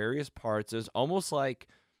through various parts. It's almost like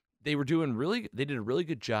they did a really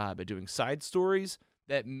good job at doing side stories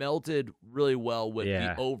that melded really well with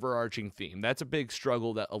Yeah. the overarching theme. That's a big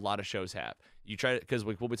struggle that a lot of shows have. You try to, because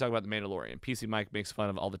we'll be talking about The Mandalorian. PC Mike makes fun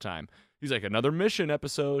of all the time. He's like, another mission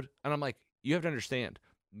episode. And I'm like, you have to understand,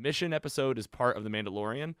 mission episode is part of The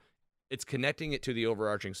Mandalorian. It's connecting it to the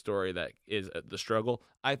overarching story that is the struggle.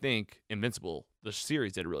 I think Invincible, the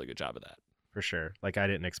series, did a really good job of that. For sure. Like, I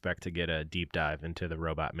didn't expect to get a deep dive into the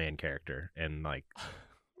Robot Man character, and like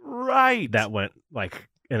Right. that went like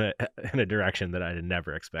in a direction that I had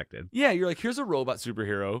never expected. Yeah, you're like, here's a robot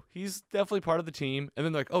superhero. He's definitely part of the team. And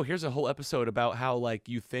then like, oh, here's a whole episode about how like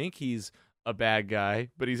you think he's a bad guy,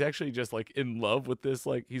 but he's actually just like in love with this,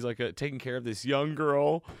 like he's like taking care of this young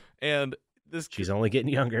girl, and this She's only getting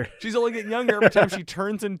younger. she's only getting younger every time she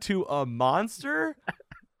turns into a monster.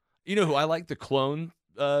 You know who I like? The clone,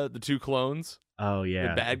 the two clones, Oh yeah,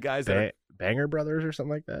 the bad guys that are, Banger Brothers or something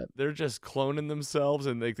like that. they're just cloning themselves,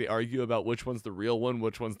 and they argue about which one's the real one,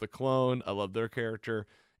 which one's the clone. I love their character.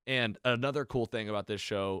 And another cool thing about this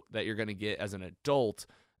show that you're going to get as an adult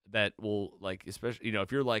that will, like, especially, you know,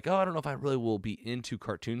 if you're like, oh, I don't know if I really will be into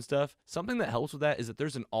cartoon stuff, something that helps with that is that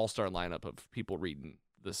there's an all-star lineup of people reading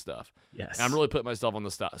this stuff. Yes, And I'm really putting myself on the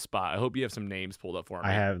spot. I hope you have some names pulled up for me.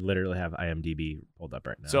 I literally have IMDb pulled up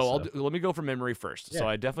right now. So let me go from memory first. So Yeah.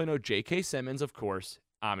 I definitely know J.K. Simmons, of course,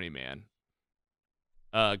 Omni-Man.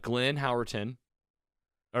 Glenn Howerton.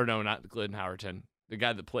 Or no, not Glenn Howerton. The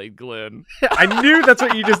guy that played Glenn. I knew that's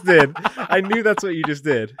what you just did. I knew that's what you just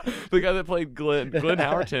did. The guy that played Glenn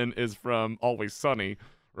Howerton is from Always Sunny,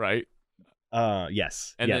 right?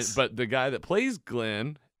 Yes. And yes. then, but the guy that plays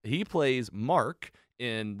Glenn, he plays Mark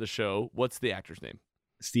in the show. What's the actor's name?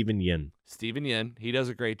 Stephen Yin. Stephen Yin. He does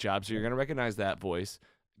a great job, so you're gonna recognize that voice.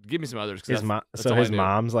 Give me some others. 'Cause His that's all I his knew.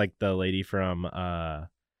 mom's like the lady from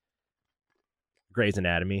Grey's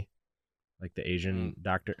Anatomy, like the Asian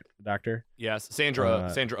doctor. Yes, Sandra. Uh,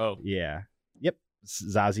 Sandra Oh, Yeah. Yep.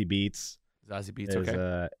 Zazie Beetz. Zazie Beetz. There's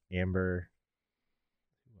Okay. Amber.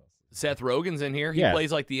 Seth Rogen's in here. He Yeah.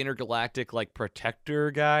 plays like the intergalactic like protector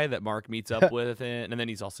guy that Mark meets up with, and then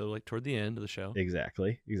he's also like toward the end of the show.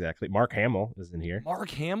 Exactly. Mark Hamill is in here. Mark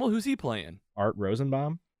Hamill, who's he playing? Art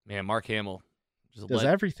Rosenbaum Man, Mark Hamill, just a does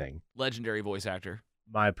everything. legendary voice actor.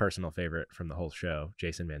 My personal favorite from the whole show,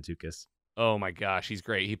 Jason Mantzoukas. Oh my gosh, he's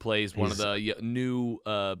great. He plays one of the new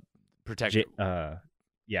protector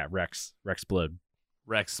Yeah, Rex Blood.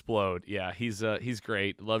 Rex Splode. Yeah, he's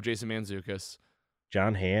great. Love Jason Mantzoukas.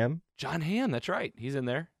 John Hamm. John Hamm, that's right. He's in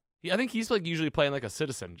there. I think he's like usually playing like a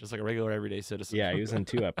citizen, just like a regular everyday citizen. Yeah, he was in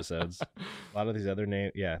 2 episodes. A lot of these other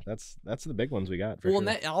names. Yeah, that's the big ones we got. For Well, sure.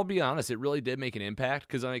 and I'll be honest, it really did make an impact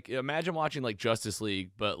because like imagine watching like Justice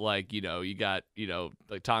League, but like you got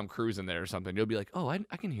like Tom Cruise in there or something. You'll be like, oh, I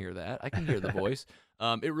can hear that. I can hear the voice.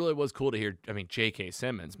 It really was cool to hear. I mean, J.K.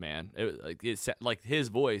 Simmons, man, it's like his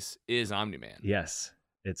voice is Omni-Man. Yes.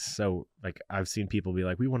 It's so like I've seen people be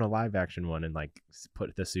like, we want a live action one and like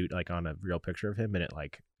put the suit like on a real picture of him and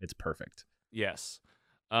it's perfect. Yes.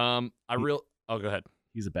 Oh, go ahead.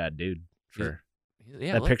 He's a bad dude. For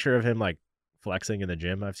Yeah. that look, picture of him like flexing in the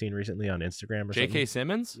gym I've seen recently on Instagram or J.K. something.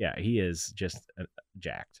 Simmons. Yeah, he is just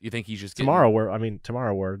jacked. You think he's just getting,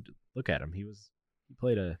 Tomorrow War, look at him. He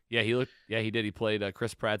played a Yeah, he looked. Yeah, he did. He played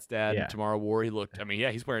Chris Pratt's dad in Yeah. Tomorrow War. He looked. I mean,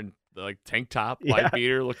 yeah, he's wearing the like tank top, Yeah. white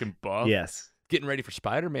beater, looking buff. yes. Getting ready for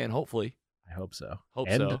Spider-Man. Hopefully, I hope so. hope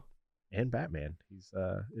and, so. And Batman. He's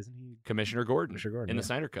isn't he Commissioner Gordon, Commissioner Gordon, in the yeah.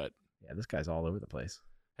 Snyder Cut. Yeah, this guy's all over the place.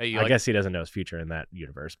 Hey, you I like, guess he doesn't know his future in that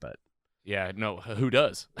universe, but Yeah, no. Who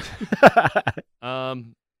does?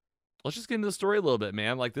 Let's just get into the story a little bit,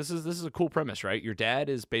 man. Like this is a cool premise, right? Your dad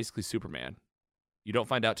is basically Superman. You don't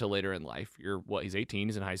find out till later in life. He's 18.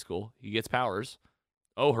 He's in high school. He gets powers.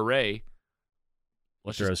 Oh, hooray!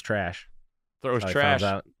 Let's just throws trash. throws How he trash finds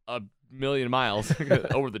out. a million miles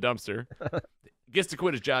over the dumpster. Gets to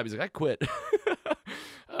quit his job. He's like, I quit.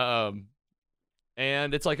 And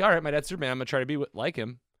And it's like, all right, my dad's Superman. I'm gonna try to be like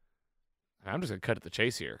him. And I'm just gonna cut at the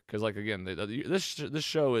chase here, because like again, this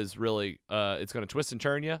show is really it's gonna twist and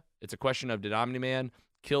turn you. It's a question of, did Omni-Man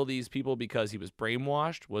kill these people because he was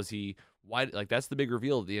brainwashed? Was he why? Like that's the big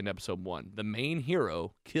reveal at the end of episode 1. The main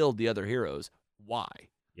hero killed the other heroes. Why?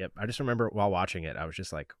 Yep. I just remember while watching it, I was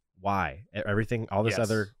just like, why? Everything, all this Yes.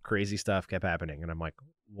 other crazy stuff kept happening, and I'm like,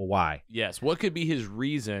 well, why? Yes. What could be his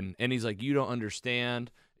reason? And he's like, you don't understand.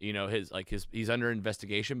 You know, he's under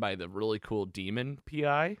investigation by the really cool demon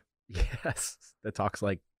PI. Yes, that talks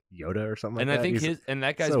like Yoda or something. And like I think He's-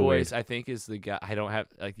 that guy's so voice, weird. I think, is the guy. I don't have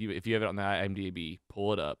like if you have it on the IMDb,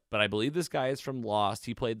 pull it up. But I believe this guy is from Lost.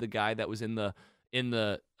 He played the guy that was in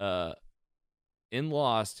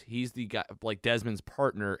Lost. He's the guy like Desmond's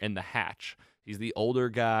partner in The Hatch. He's the older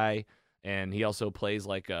guy, and he also plays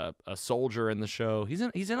like a soldier in the show. He's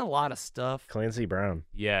in a lot of stuff. Clancy Brown.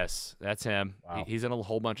 Yes, that's him. Wow. He's in a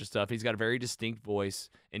whole bunch of stuff. He's got a very distinct voice,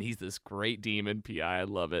 and he's this great demon PI. I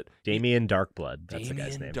love it. Damien Darkblood. That's the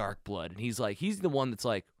guy's Damien name. Darkblood, and he's the one that's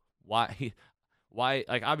like, why,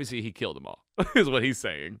 like obviously he killed them all is what he's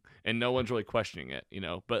saying, and no one's really questioning it, you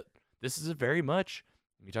know. But this is a very much,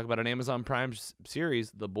 you talk about an Amazon Prime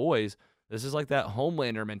series, The Boys. This is like that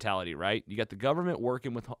Homelander mentality, right? You got the government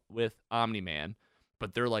working with Omni-Man,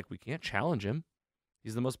 but they're like, we can't challenge him.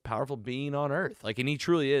 He's the most powerful being on Earth, like, and he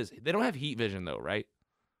truly is. They don't have heat vision though, right?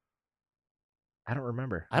 I don't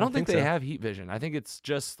remember. I don't think they so. have heat vision. I think it's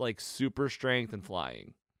just like super strength and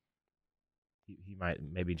flying. He might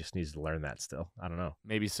maybe just needs to learn that still. I don't know.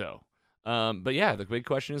 Maybe so. But yeah, the big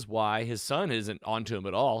question is why his son isn't onto him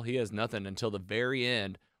at all. He has nothing until the very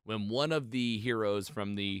end, when one of the heroes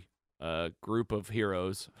from the group of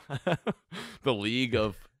heroes, the League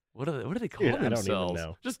of what do they call Dude, I don't even themselves?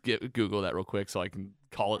 know. Just Google that real quick so I can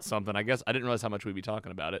call it something. I guess I didn't realize how much we'd be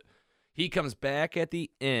talking about it. He comes back at the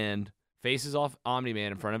end, faces off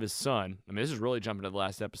Omni-Man in front of his son. I mean, this is really jumping to the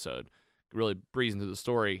last episode, really breezing through the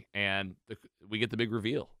story, and we get the big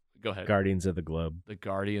reveal. Go ahead. Guardians of the Globe. The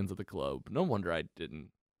Guardians of the Globe. No wonder I didn't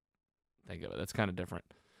think of it. That's kind of different.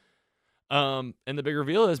 And the big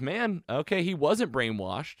reveal is, man, okay, he wasn't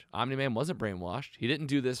brainwashed. Omni-Man wasn't brainwashed. He didn't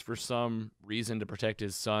do this for some reason to protect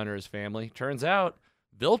his son or his family. Turns out,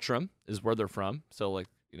 Viltrum is where they're from. So, like,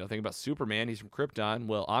 you know, think about Superman. He's from Krypton.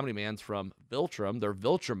 Well, Omni-Man's from Viltrum. They're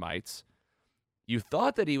Viltrumites. You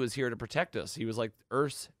thought that he was here to protect us. He was like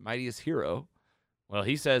Earth's mightiest hero. Well,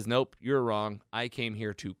 he says, nope, you're wrong. I came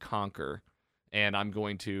here to conquer, and I'm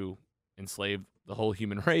going to enslave the whole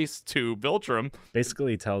human race to Viltrum.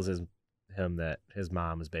 Basically tells him that his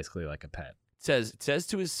mom is basically like a pet. Says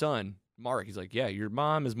to his son, Mark, he's like, yeah, your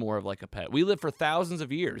mom is more of like a pet. We live for thousands of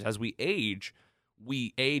years. As we age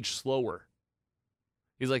slower.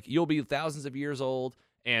 He's like, you'll be thousands of years old.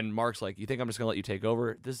 And Mark's like, you think I'm just going to let you take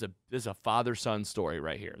over? This is a father-son story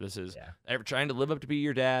right here. This is ever trying to live up to be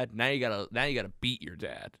your dad. Now you gotta beat your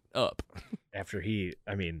dad up. After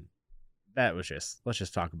that was let's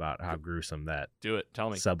just talk about how gruesome that Do it.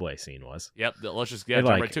 Tell me. subway scene was. Yep. Let's just They, jump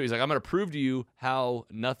like- right to it. He's like, I'm going to prove to you how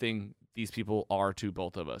nothing these people are to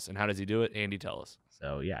both of us. And how does he do it? Andy, tell us.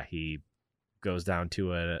 So yeah, he goes down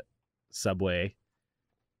to a subway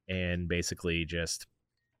and basically just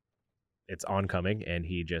it's oncoming, and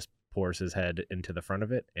he just pours his head into the front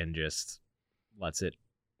of it and just lets it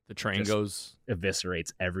The train Just- goes.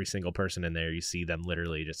 eviscerates every single person in there. You see them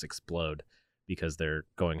literally just explode because they're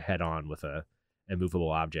going head on with a immovable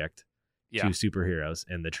object Yeah. to superheroes,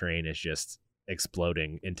 and the train is just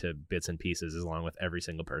exploding into bits and pieces along with every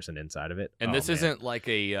single person inside of it. And Oh, this man. isn't like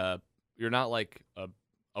you're not like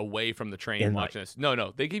away from the train In, watching this.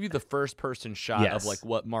 No. They give you the first person shot of Yes. like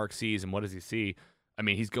what Mark sees, and what does he see? I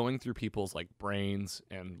mean, he's going through people's like brains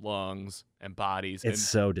and lungs and bodies. It's and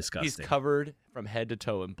so disgusting. he's covered from head to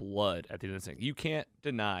toe in blood at the end of this thing. You can't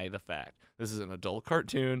deny the fact this is an adult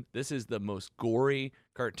cartoon. This is the most gory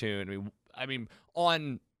cartoon. I mean,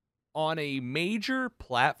 on a major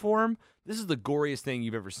platform, this is the goriest thing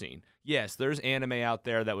you've ever seen. Yes, there's anime out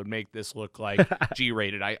there that would make this look like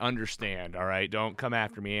G-rated. I understand. All right, don't come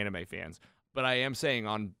after me, anime fans. But I am saying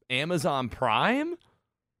on Amazon Prime,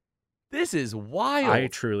 this is wild. I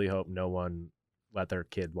truly hope no one let their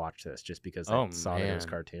kid watch this just because they Oh, saw that it was man.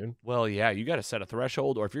 cartoon. Well, yeah, you got to set a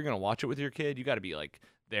threshold, or if you're going to watch it with your kid, you got to be like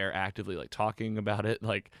there actively like talking about it.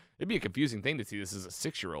 Like it'd be a confusing thing to see this as a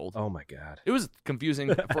 6-year-old. Oh my god. It was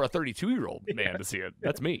confusing for a 32-year-old man to see it.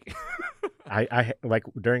 That's me. I like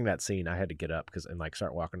during that scene I had to get up and like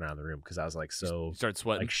start walking around the room because I was like so You start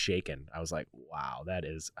sweating. like shaken. I was like, wow, that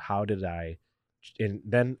is how did I and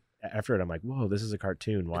then after it I'm like, whoa, this is a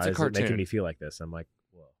cartoon. Why It's a is it making cartoon. me feel like this? I'm like,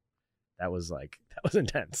 whoa. That was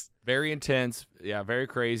intense. Very intense. Yeah, very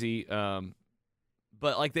crazy.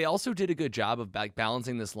 But like they also did a good job of like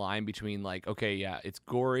balancing this line between like, okay, yeah, it's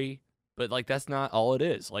gory, but like that's not all it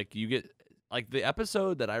is. Like you get like the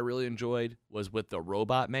episode that I really enjoyed was with the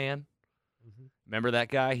Robot Man. Remember that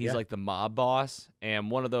guy? He's Yeah. like the mob boss,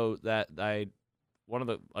 and a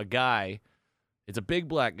guy. It's a big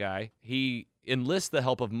black guy. He enlists the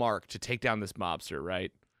help of Mark to take down this mobster,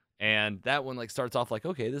 right? And that one like starts off like,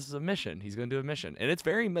 okay, this is a mission. He's going to do a mission, and it's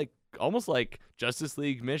very like almost like Justice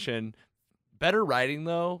League mission. Better writing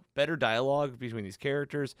though, better dialogue between these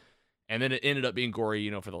characters, and then it ended up being gory,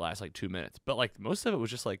 for the last like 2 minutes. But like most of it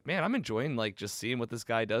was just like, man, I'm enjoying like just seeing what this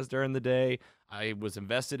guy does during the day. I was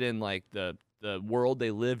invested in like the world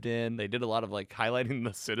they lived in. They did a lot of like highlighting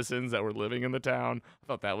the citizens that were living in the town. I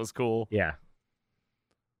thought that was cool. Yeah.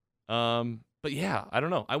 But yeah, I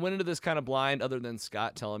don't know. I went into this kind of blind, other than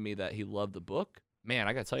Scott telling me that he loved the book. Man,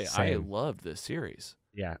 I gotta tell you, I Same. loved this series.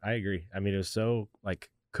 Yeah, I agree. I mean, it was so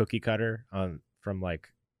like cookie cutter from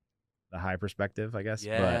like the high perspective, I guess.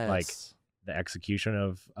 But like the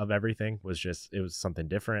execution of everything was just, it was something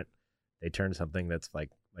different. They turned something that's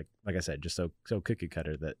like I said, just so cookie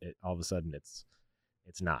cutter that all of a sudden it's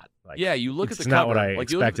not. Like, yeah, you look at it's the not cover. what I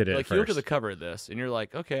like, you look expected at, at like you look at first. the cover of this, and you're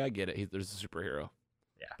like, okay, I get it. There's a superhero.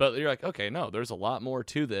 Yeah. But you're like, okay, no, there's a lot more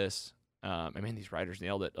to this. I mean, these writers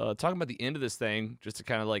nailed it. Talking about the end of this thing, just to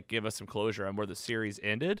kind of like give us some closure on where the series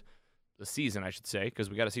ended, the season, I should say,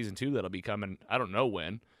 because we got a season 2 that'll be coming. I don't know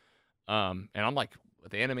when. And I'm like,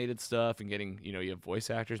 with animated stuff and getting, you have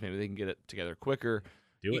voice actors, maybe they can get it together quicker.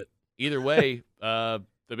 Do it. Either way, the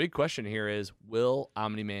big question here is, will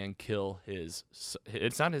Omni-Man kill his?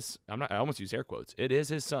 It's not his. I almost use air quotes. It is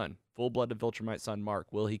his son, full-blooded Viltrumite son,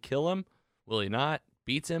 Mark. Will he kill him? Will he not?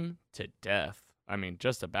 Beats him to death. I mean,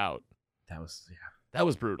 just about. That was That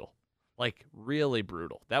was brutal. Like, really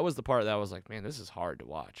brutal. That was the part that I was like, man, this is hard to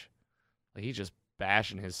watch. Like, he's just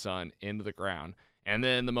bashing his son into the ground. And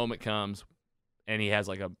then the moment comes, and he has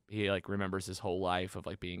he remembers his whole life of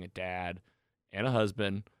like being a dad and a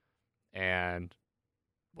husband. And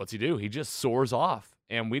what's he do? He just soars off,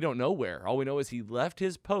 and we don't know where. All we know is he left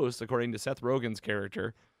his post, according to Seth Rogen's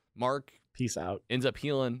character. Mark peace out. ends up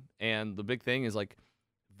healing, and the big thing is like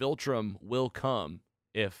Viltrum will come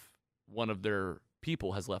if one of their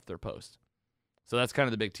people has left their post. So that's kind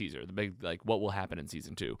of the big teaser, the big like what will happen in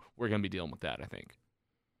season 2. We're going to be dealing with that, I think.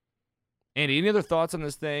 Andy, any other thoughts on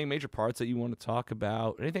this thing? Major parts that you want to talk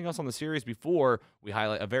about? Anything else on the series before we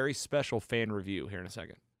highlight a very special fan review here in a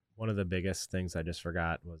second? One of the biggest things I just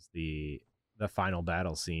forgot was the final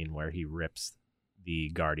battle scene where he rips the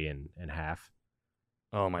Guardian in half.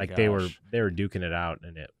 Oh my gosh. They were duking it out,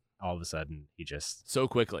 and it all of a sudden he just so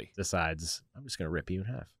quickly decides, I'm just gonna rip you in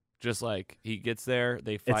half. Just like he gets there,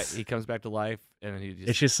 they fight, he comes back to life, and then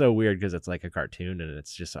it's just so weird because it's like a cartoon, and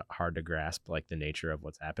it's just hard to grasp like the nature of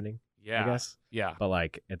what's happening. Yeah. I guess. Yeah. But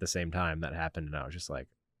like at the same time that happened, and I was just like,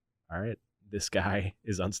 all right, this guy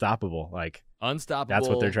is unstoppable. Like unstoppable. That's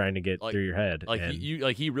what they're trying to get like, through your head. Like and,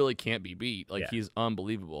 he really can't be beat. Like he's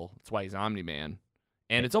unbelievable. That's why he's Omni-Man.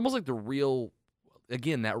 And it's almost like the real,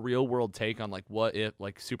 again, that real world take on like what if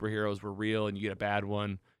like superheroes were real and you get a bad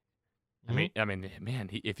one. Mm-hmm. I mean, man,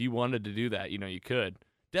 if you wanted to do that, you could.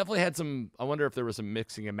 Definitely had some. I wonder if there was some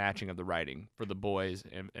mixing and matching of the writing for the boys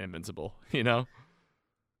and Invincible. Because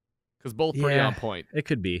both pretty on point. It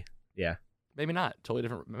could be, yeah. Maybe not. Totally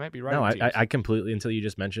different. It might be right. No, I completely, until you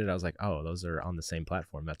just mentioned it, I was like, oh, those are on the same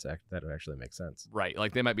platform. That would actually make sense. Right.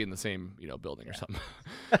 Like they might be in the same, building or something.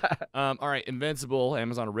 All right. Invincible,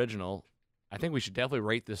 Amazon original. I think we should definitely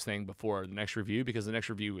rate this thing before the next review because the next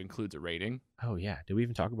review includes a rating. Oh, yeah. Did we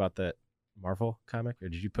even talk about that Marvel comic, or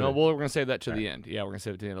did you put No, it? well, we're going to save that to the end. Yeah, we're going to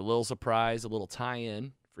save it to the end. A little surprise, a little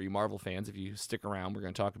tie-in for you Marvel fans. If you stick around, we're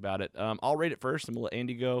going to talk about it. I'll rate it first, and we'll let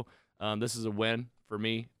Andy go. This is a win for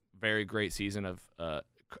me. Very great season of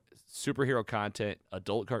superhero content,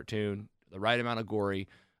 adult cartoon, the right amount of gory.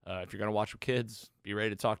 If you're going to watch with kids, be ready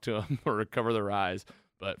to talk to them or cover their eyes.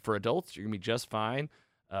 But for adults, you're going to be just fine.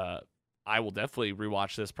 I will definitely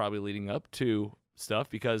rewatch this probably leading up to stuff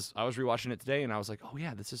because I was rewatching it today and I was like, oh,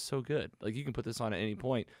 yeah, this is so good. Like, you can put this on at any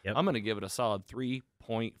point. Yep. I'm going to give it a solid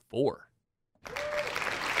 3.4.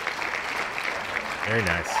 Very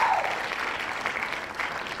nice.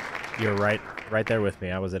 You're right there with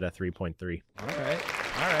me. I was at a 3.3. All right.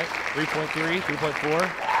 3.3,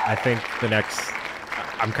 3.4. I think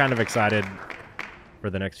I'm kind of excited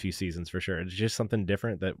for the next few seasons for sure. It's just something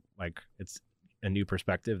different that like it's a new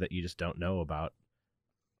perspective that you just don't know about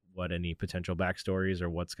what any potential backstories or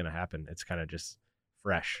what's going to happen. It's kind of just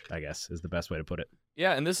fresh, I guess, is the best way to put it.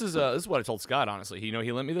 Yeah, and this is what I told Scott, honestly. He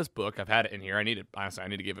lent me this book. I've had it in here. I need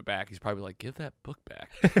to give it back. He's probably like, give that book back.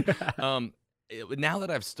 Now that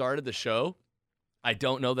I've started the show, I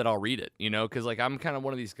don't know that I'll read it, because like I'm kind of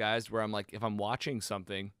one of these guys where I'm like, if I'm watching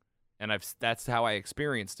something and that's how I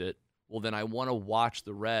experienced it, well, then I want to watch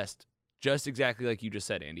the rest just exactly like you just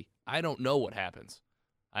said, Andy. I don't know what happens.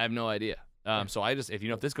 I have no idea. So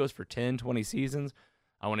if this goes for 10, 20 seasons,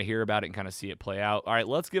 I want to hear about it and kind of see it play out. All right,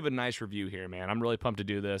 let's give a nice review here, man. I'm really pumped to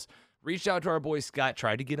do this. Reached out to our boy Scott,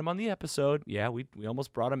 tried to get him on the episode. Yeah, we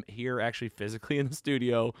almost brought him here actually physically in the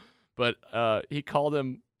studio, but he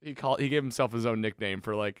gave himself his own nickname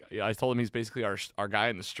for I told him he's basically our guy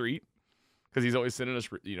in the street because he's always sending us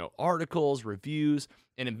articles, reviews,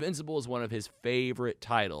 and Invincible is one of his favorite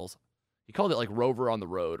titles. He called it like Rover on the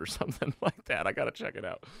Road or something like that. I got to check it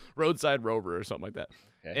out. Roadside Rover or something like that.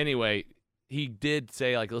 Okay. Anyway, he did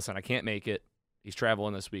say listen, I can't make it. He's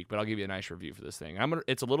traveling this week, but I'll give you a nice review for this thing.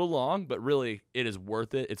 It's a little long, but really it is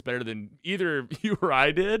worth it. It's better than either you or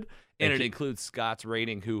I did, and it includes Scott's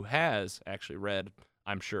rating, who has actually read,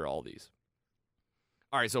 I'm sure, all these.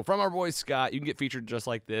 All right, so from our boy Scott, you can get featured just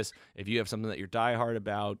like this. If you have something that you're diehard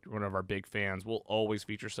about, one of our big fans, we'll always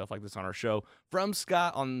feature stuff like this on our show. From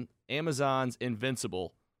Scott on Amazon's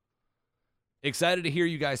Invincible. Excited to hear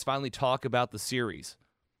you guys finally talk about the series.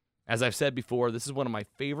 As I've said before, this is one of my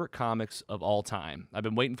favorite comics of all time. I've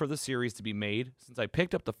been waiting for the series to be made since I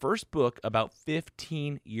picked up the first book about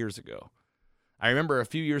 15 years ago. I remember a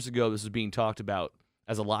few years ago this was being talked about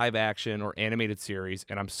as a live action or animated series,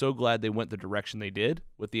 and I'm so glad they went the direction they did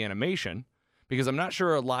with the animation, because I'm not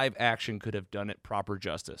sure a live action could have done it proper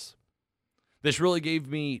justice. This really gave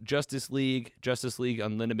me Justice League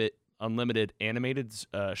Unlimited animated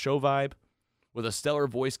show vibe. With a stellar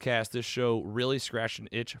voice cast, this show really scratched an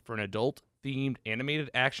itch for an adult-themed animated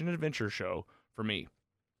action-adventure show for me.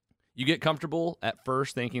 You get comfortable at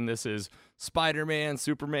first thinking this is Spider-Man,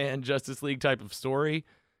 Superman, Justice League type of story,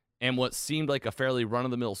 and what seemed like a fairly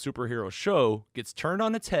run-of-the-mill superhero show gets turned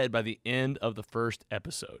on its head by the end of the first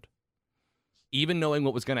episode. Even knowing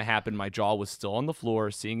what was going to happen, my jaw was still on the floor,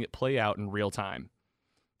 seeing it play out in real time.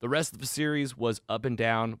 The rest of the series was up and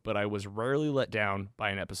down, but I was rarely let down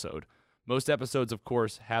by an episode. Most episodes, of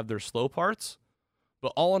course, have their slow parts,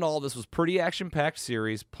 but all in all, this was pretty action-packed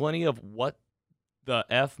series, plenty of what the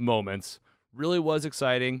F moments, really was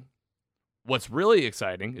exciting. What's really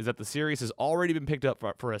exciting is that the series has already been picked up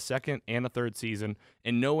for a second and a third season,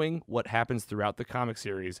 and knowing what happens throughout the comic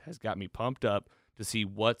series has got me pumped up to see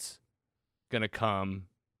what's going to come.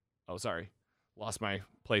 Oh, sorry. Lost my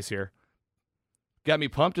place here. Got me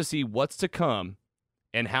pumped to see what's to come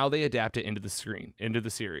and how they adapt it into the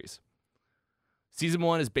series. Season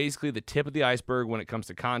 1 is basically the tip of the iceberg when it comes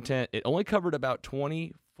to content. It only covered about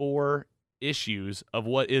 24 issues of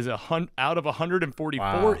what is out of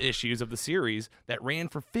 144 issues of the series that ran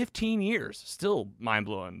for 15 years. Still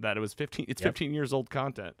mind-blowing that it was 15. It's 15 years old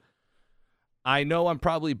content. I know I'm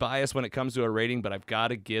probably biased when it comes to a rating, but I've got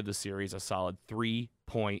to give the series a solid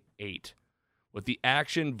 3.8. With the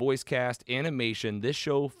action, voice cast, animation, this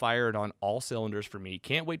show fired on all cylinders for me.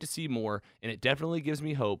 Can't wait to see more, and it definitely gives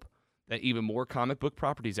me hope that even more comic book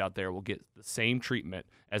properties out there will get the same treatment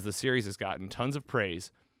as the series has gotten. Tons of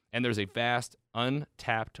praise, and there's a vast,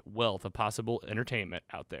 untapped wealth of possible entertainment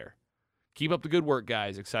out there. Keep up the good work,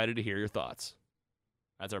 guys. Excited to hear your thoughts.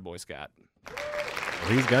 That's our boy Scott.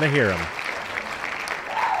 He's going to hear them.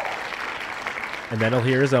 And then he'll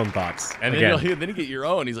hear his own thoughts. And then you get your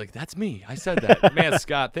own. He's like, that's me. I said that. Man,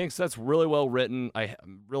 Scott, thanks. That's really well written.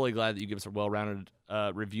 I'm really glad that you give us a well-rounded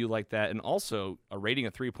review like that. And also a rating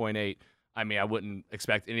of 3.8. I mean, I wouldn't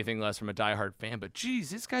expect anything less from a diehard fan, but geez,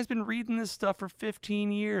 this guy's been reading this stuff for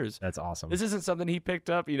 15 years. That's awesome. This isn't something he picked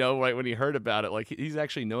up, right when he heard about it. Like, he's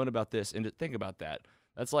actually known about this. And to think about that.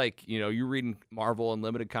 That's like, you're reading Marvel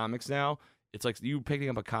Unlimited comics now. It's like you picking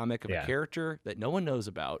up a comic of a character that no one knows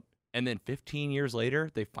about. And then 15 years later,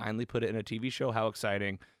 they finally put it in a TV show. How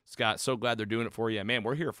exciting. Scott, so glad they're doing it for you. Man,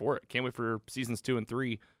 we're here for it. Can't wait for seasons 2 and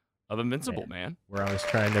 3 of Invincible, man. We're always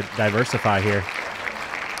trying to diversify here.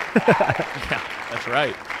 Yeah, that's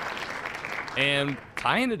right. And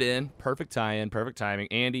tying it in, perfect tie-in, perfect timing.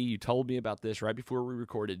 Andy, you told me about this right before we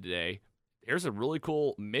recorded today. There's a really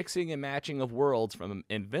cool mixing and matching of worlds from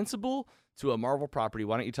Invincible to a Marvel property.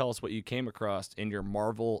 Why don't you tell us what you came across in your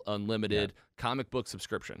Marvel Unlimited comic book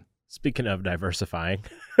subscription? Speaking of diversifying.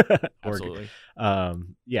 Absolutely.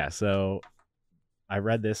 So I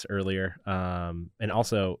read this earlier. And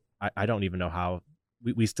also, I don't even know how.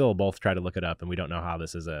 We still both try to look it up, and we don't know how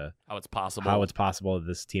this is how it's possible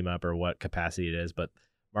this team up or what capacity it is. But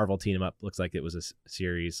Marvel Team Up looks like it was a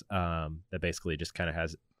series that basically just kind of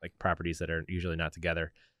has like properties that are usually not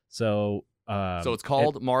together. So it's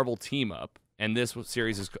called Marvel Team Up, and this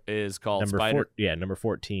series is called number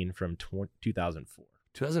 14 from 2004.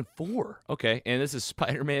 2004. Okay, and this is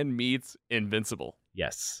Spider-Man meets Invincible.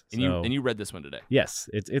 Yes. And you read this one today. Yes,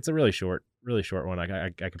 it's a really short one. I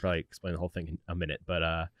could probably explain the whole thing in a minute,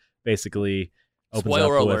 but basically opens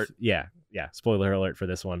Spoiler up alert. with yeah. Spoiler alert for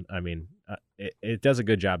this one. I mean, it does a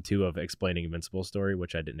good job too of explaining Invincible's story,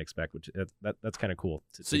 which I didn't expect. Which that's kind of cool.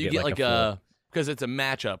 So you get like a because it's a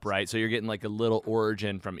matchup, right? So you're getting like a little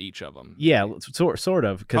origin from each of them. Yeah, sort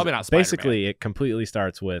of. Because Probably not Spider-Man. basically it completely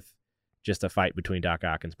starts with just a fight between Doc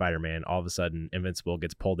Ock and Spider-Man. All of a sudden, Invincible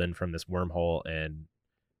gets pulled in from this wormhole and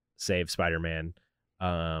saves Spider-Man.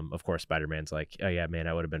 Of course, Spider-Man's like, oh yeah, man,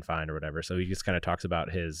 I would have been fine or whatever. So he just kind of talks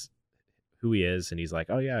about who he is, and he's like,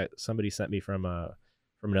 oh yeah, somebody sent me from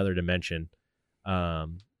another dimension.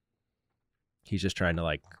 He's just trying to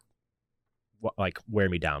like wear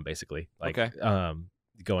me down, basically. Like, Okay.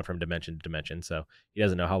 Going from dimension to dimension. So he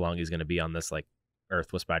doesn't know how long he's going to be on this like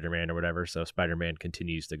Earth with Spider-Man or whatever. So Spider-Man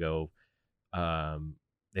continues to go.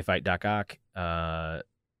 They fight Doc Ock. I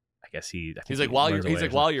think He's like, while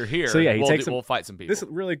you're here, So yeah, we'll fight some people. This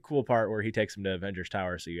really cool part where he takes him to Avengers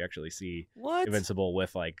Tower, so you actually see What? Invincible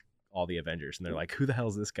with like all the Avengers, and they're like, "Who the hell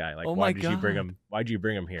is this guy? Like, Oh why my did you bring God. him? Why'd you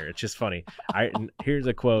bring him here?" It's just funny. And here's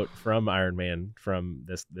a quote from Iron Man from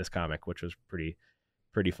this comic, which was pretty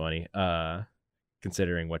funny,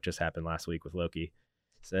 considering what just happened last week with Loki.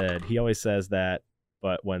 Said he always says that,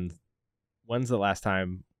 but when's the last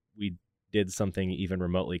time we did something even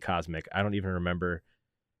remotely cosmic? I don't even remember.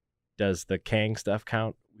 Does the Kang stuff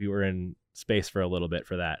count? We were in space for a little bit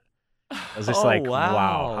for that. I was just like,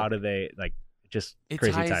 wow, how do they like just It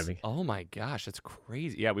crazy ties- timing? Oh my gosh, that's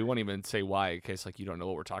crazy. Yeah, we won't even say why in case like you don't know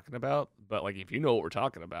what we're talking about. But like if you know what we're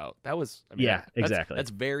talking about, that was Yeah, that's- exactly. That's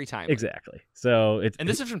very timely. Exactly. So it's And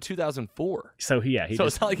this is from 2004. so he So just,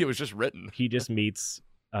 it's not like it was just written. he just meets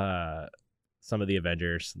some of the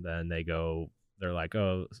Avengers. Then they're like,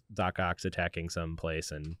 oh, Doc Ock's attacking some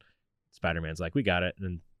place, and Spider-Man's like, we got it.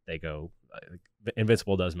 And they go,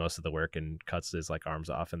 Invincible does most of the work and cuts his like arms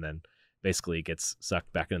off, and then basically gets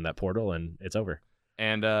sucked back into that portal, and it's over.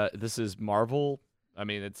 And this is Marvel. I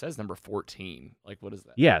mean, it says number 14. Like, what is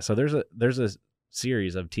that? Yeah. So there's a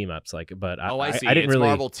series of team ups, like, but I see. I didn't it's really.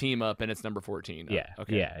 Marvel Team Up, and it's number 14. Oh, Yeah.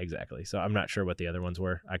 Okay. Yeah. Exactly. So I'm not sure what the other ones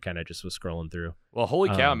were. I kind of just was scrolling through. Well, holy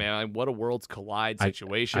cow, Um, man! What a worlds collide I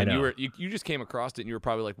situation. know. You just came across it, and you were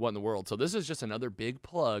probably like, "What in the world?" So this is just another big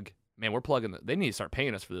plug. Man, we're plugging. They need to start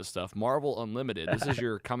paying us for this stuff. Marvel Unlimited. This is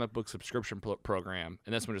your comic book subscription program,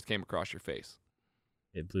 and this one just came across your face.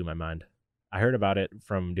 It blew my mind. I heard about it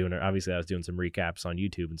from doing it. Obviously, I was doing some recaps on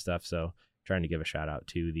YouTube and stuff. So trying to give a shout out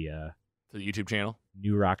to the To the YouTube channel.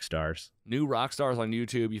 new rock stars. New rock stars on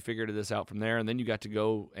YouTube. You figured this out from there, and then you got to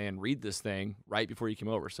go and read this thing right before you came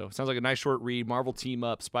over. So it sounds like a nice short read. Marvel Team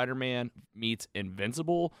Up, Spider-Man meets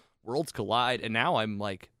Invincible, Worlds Collide, and now I'm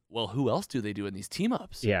like, well, who else do they do in these team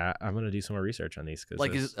ups? Yeah, I'm gonna do some more research on these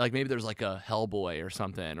because Like maybe there's like a Hellboy or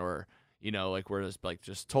something, or like where there's like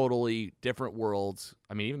just totally different worlds.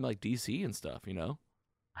 I mean, even like DC and stuff.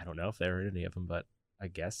 I don't know if there are any of them, but I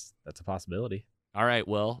guess that's a possibility. All right,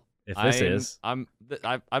 well, If this is,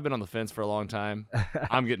 I've been on the fence for a long time.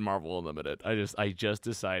 I'm getting Marvel Unlimited. I just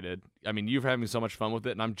decided. I mean, you're having so much fun with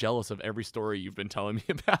it, and I'm jealous of every story you've been telling me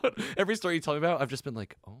about. Every story you tell me about, I've just been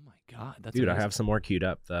like, oh my god, that's dude, I amazing. have some more queued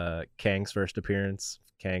up. The Kang's first appearance,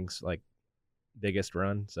 Kang's like biggest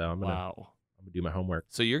run. So I'm gonna do my homework.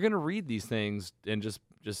 So you're gonna read these things and just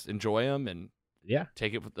enjoy them and Yeah,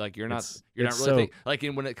 take it with, like you're not It's really so- like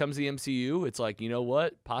when it comes to the MCU, it's like, you know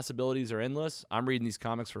what, possibilities are endless. I'm reading these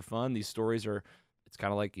comics for fun. These stories are, it's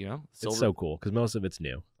kind of like, it's silver. so cool because most of it's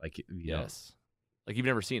new. Like Yes, like you've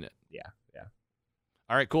never seen it. Yeah.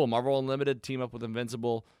 All right, cool. Marvel Unlimited team up with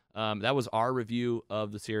Invincible. That was our review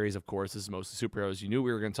of the series. Of course, this is mostly superheroes. You knew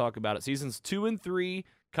we were going to talk about it. Seasons 2 and 3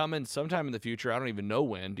 coming sometime in the future. I don't even know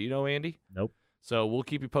when. Do you know, Andy? Nope. So we'll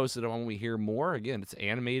keep you posted on when we hear more. Again, it's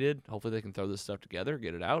animated. Hopefully they can throw this stuff together,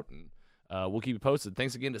 get it out, and we'll keep you posted.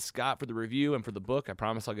 Thanks again to Scott for the review and for the book. I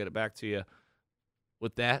promise I'll get it back to you.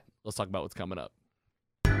 With that, let's talk about what's coming up.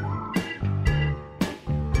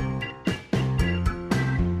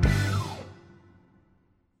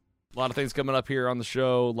 A lot of things coming up here on the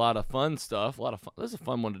show. A lot of fun stuff. A lot of fun. This is a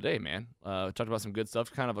fun one today, man. We talked about some good stuff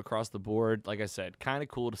kind of across the board. Like I said, kind of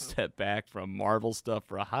cool to step back from Marvel stuff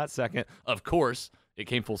for a hot second. Of course, it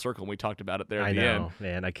came full circle and we talked about it there at I the know, end.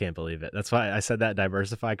 man. I can't believe it. That's why I said that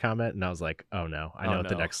diversify comment, and I was like, oh no, I know what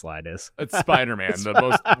the no. next slide is. It's Spider-Man, the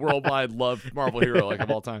most worldwide loved Marvel hero like of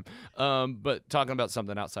all time. But talking about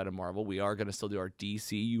something outside of Marvel, we are going to still do our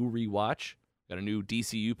DCU rewatch. Got a new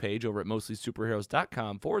DCU page over at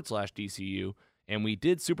mostlysuperheroes.com/DCU. And we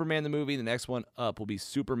did Superman the movie. The next one up will be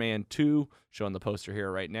Superman 2, showing the poster here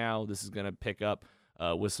right now. This is going to pick up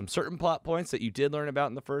with some certain plot points that you did learn about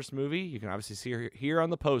in the first movie. You can obviously see here on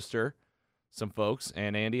the poster some folks.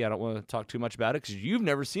 And Andy, I don't want to talk too much about it because you've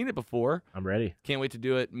never seen it before. I'm ready. Can't wait to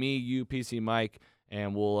do it. Me, you, PC Mike,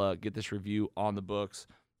 and we'll get this review on the books.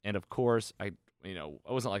 And of course, I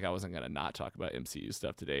wasn't like I wasn't going to not talk about MCU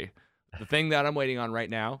stuff today. The thing that I'm waiting on right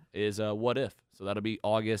now is What If. So that'll be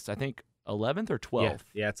August, I think, 11th or 12th.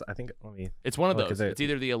 Yeah, It's one of look, those. It's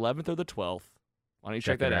either the 11th or the 12th. Why don't you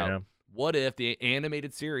check that out? Now. What If, the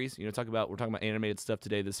animated series, we're talking about animated stuff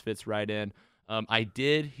today. This fits right in. I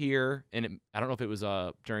did hear, and I don't know if it was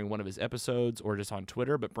during one of his episodes or just on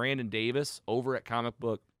Twitter, but Brandon Davis over at Comic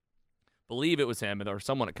Book, believe it was him or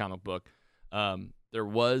someone at Comic Book, there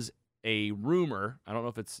was a rumor, I don't know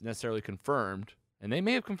if it's necessarily confirmed, and they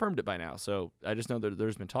may have confirmed it by now, so I just know that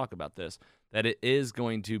there's been talk about this, that it is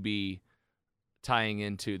going to be tying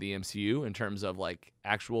into the MCU in terms of like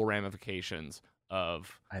actual ramifications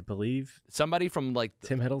of, I believe, somebody from like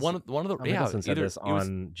Tim Hiddleston. one of the Tom Hiddleston said this it was-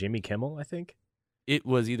 on Jimmy Kimmel, I think. It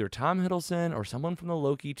was either Tom Hiddleston or someone from the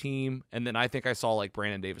Loki team, and then I think I saw like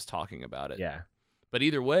Brandon Davis talking about it. Yeah. But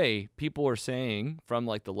either way, people are saying from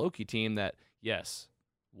like the Loki team that yes,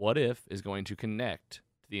 What If is going to connect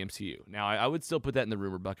to the MCU. Now, I would still put that in the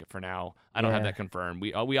rumor bucket for now. I don't have Yeah. that confirmed.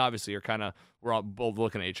 We obviously are we're all both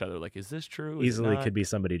looking at each other like, is this true? Is it Easily not? could be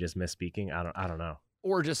somebody just misspeaking. I don't know.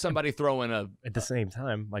 Or just somebody throwing a. At the same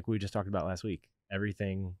time, like we just talked about last week,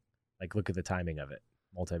 everything, like look at the timing of it.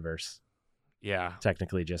 Multiverse Yeah,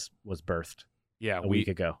 technically just was birthed yeah. a week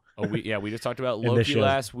ago. We just talked about And this Loki shows-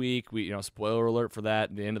 last week. We spoiler alert for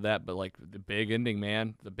that, the end of that, but like the big ending,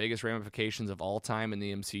 man, the biggest ramifications of all time in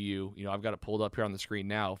the MCU. I've got it pulled up here on the screen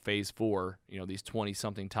now. Phase 4, these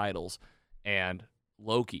 20-something titles, and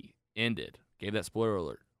Loki ended. Gave that spoiler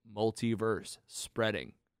alert. Multiverse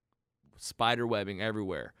spreading, spider webbing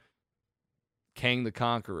everywhere. Kang the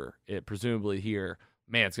Conqueror, it presumably here.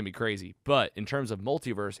 Man, it's gonna be crazy. But in terms of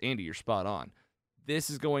multiverse, Andy, you're spot on. This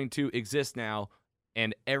is going to exist now.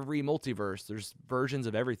 And every multiverse, there's versions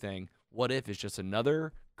of everything. What If is just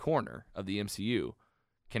another corner of the MCU.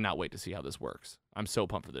 Cannot wait to see how this works. I'm so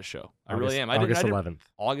pumped for this show. I really am. August 11th.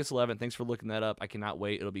 August 11th. Thanks for looking that up. I cannot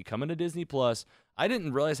wait. It'll be coming to Disney Plus. I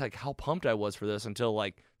didn't realize like how pumped I was for this until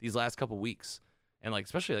like these last couple weeks, and like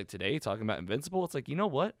especially like today talking about Invincible. It's like, you know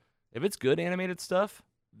what? If it's good animated stuff,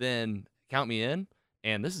 then count me in.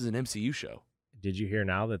 And this is an MCU show. Did you hear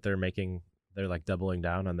now that they're like doubling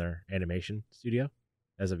down on their animation studio?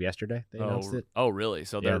 As of yesterday, they announced it. Oh, really?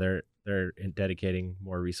 So they're dedicating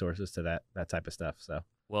more resources to that type of stuff. So,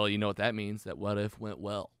 well, you know what that means? That What If went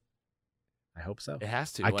well. I hope so. It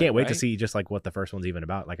has to. I can't wait to right? see just like what the first one's even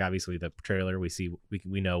about. Like obviously the trailer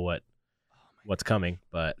we know what's coming,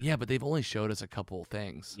 but Yeah, but they've only showed us a couple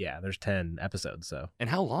things. yeah, there's 10 episodes, so And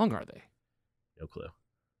how long are they? no clue.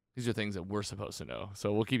 These are things that we're supposed to know.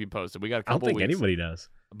 So we'll keep you posted. We got a I don't couple think weeks. anybody knows.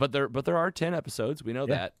 But there are 10 episodes. We know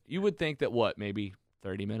Yeah. that. You would think that maybe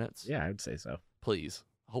 30 minutes? Yeah, I would say so. Please.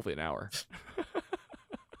 Hopefully an hour.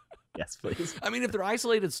 Yes, please. I mean, if they're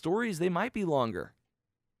isolated stories, they might be longer.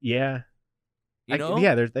 Yeah, You know?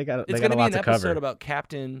 yeah. They got It's a going to be lot an to episode cover. about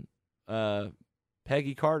Captain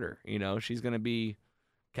Peggy Carter. She's going to be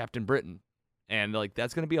Captain Britain. And like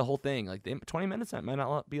that's going to be a whole thing. Like 20 minutes, that might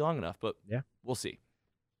not be long enough, but Yeah. we'll see.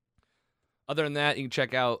 Other than that, you can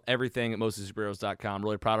check out everything at mostlysuperheroes.com.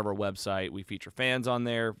 Really proud of our website. We feature fans on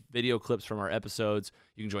there, video clips from our episodes.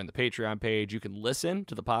 You can join the Patreon page. You can listen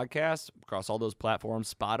to the podcast across all those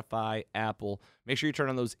platforms, Spotify, Apple. Make sure you turn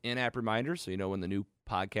on those in-app reminders so you know when the new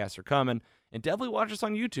podcasts are coming. And definitely watch us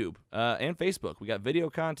on YouTube and Facebook. We got video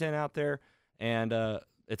content out there, and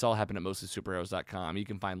it's all happening at mostlysuperheroes.com. You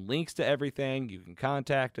can find links to everything. You can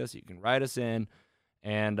contact us. You can write us in.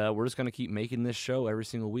 And we're just going to keep making this show every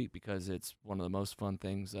single week because it's one of the most fun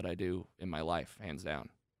things that I do in my life, hands down.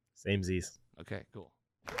 Same Z's. Okay, cool.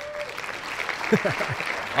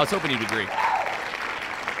 I was hoping you'd agree.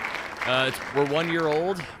 We're 1 year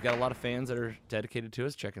old. We've got a lot of fans that are dedicated to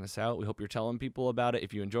us, checking us out. We hope you're telling people about it.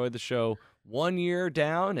 If you enjoyed the show, 1 year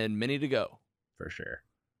down and many to go. For sure.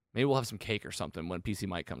 Maybe we'll have some cake or something when PC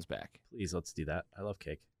Mike comes back. Please, let's do that. I love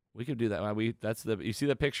cake. We could do that. You see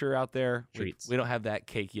the picture out there? Treats. We don't have that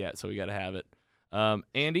cake yet, so we got to have it.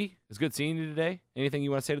 Andy, it's good seeing you today. Anything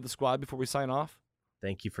you want to say to the squad before we sign off?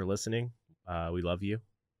 Thank you for listening. We love you.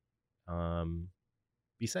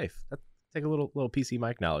 Be safe. Take a little PC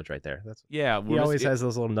Mike knowledge right there. He always has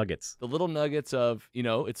those little nuggets. The little nuggets of,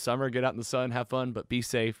 it's summer, get out in the sun, have fun, but be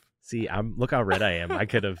safe. See, look how red I am. I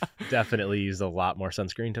could have definitely used a lot more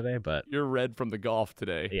sunscreen today, but You're red from the golf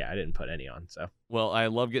today. yeah, I didn't put any on. So Well, I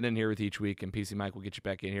love getting in here with each week, and PC Mike will get you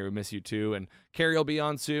back in here. We miss you too. And Carrie will be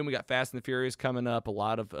on soon. We got Fast and the Furious coming up, a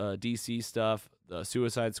lot of DC stuff, the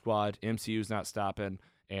Suicide Squad, MCU's not stopping,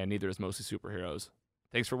 and neither is Mostly Superheroes.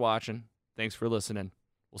 Thanks for watching. Thanks for listening.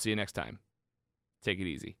 We'll see you next time. Take it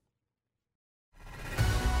easy.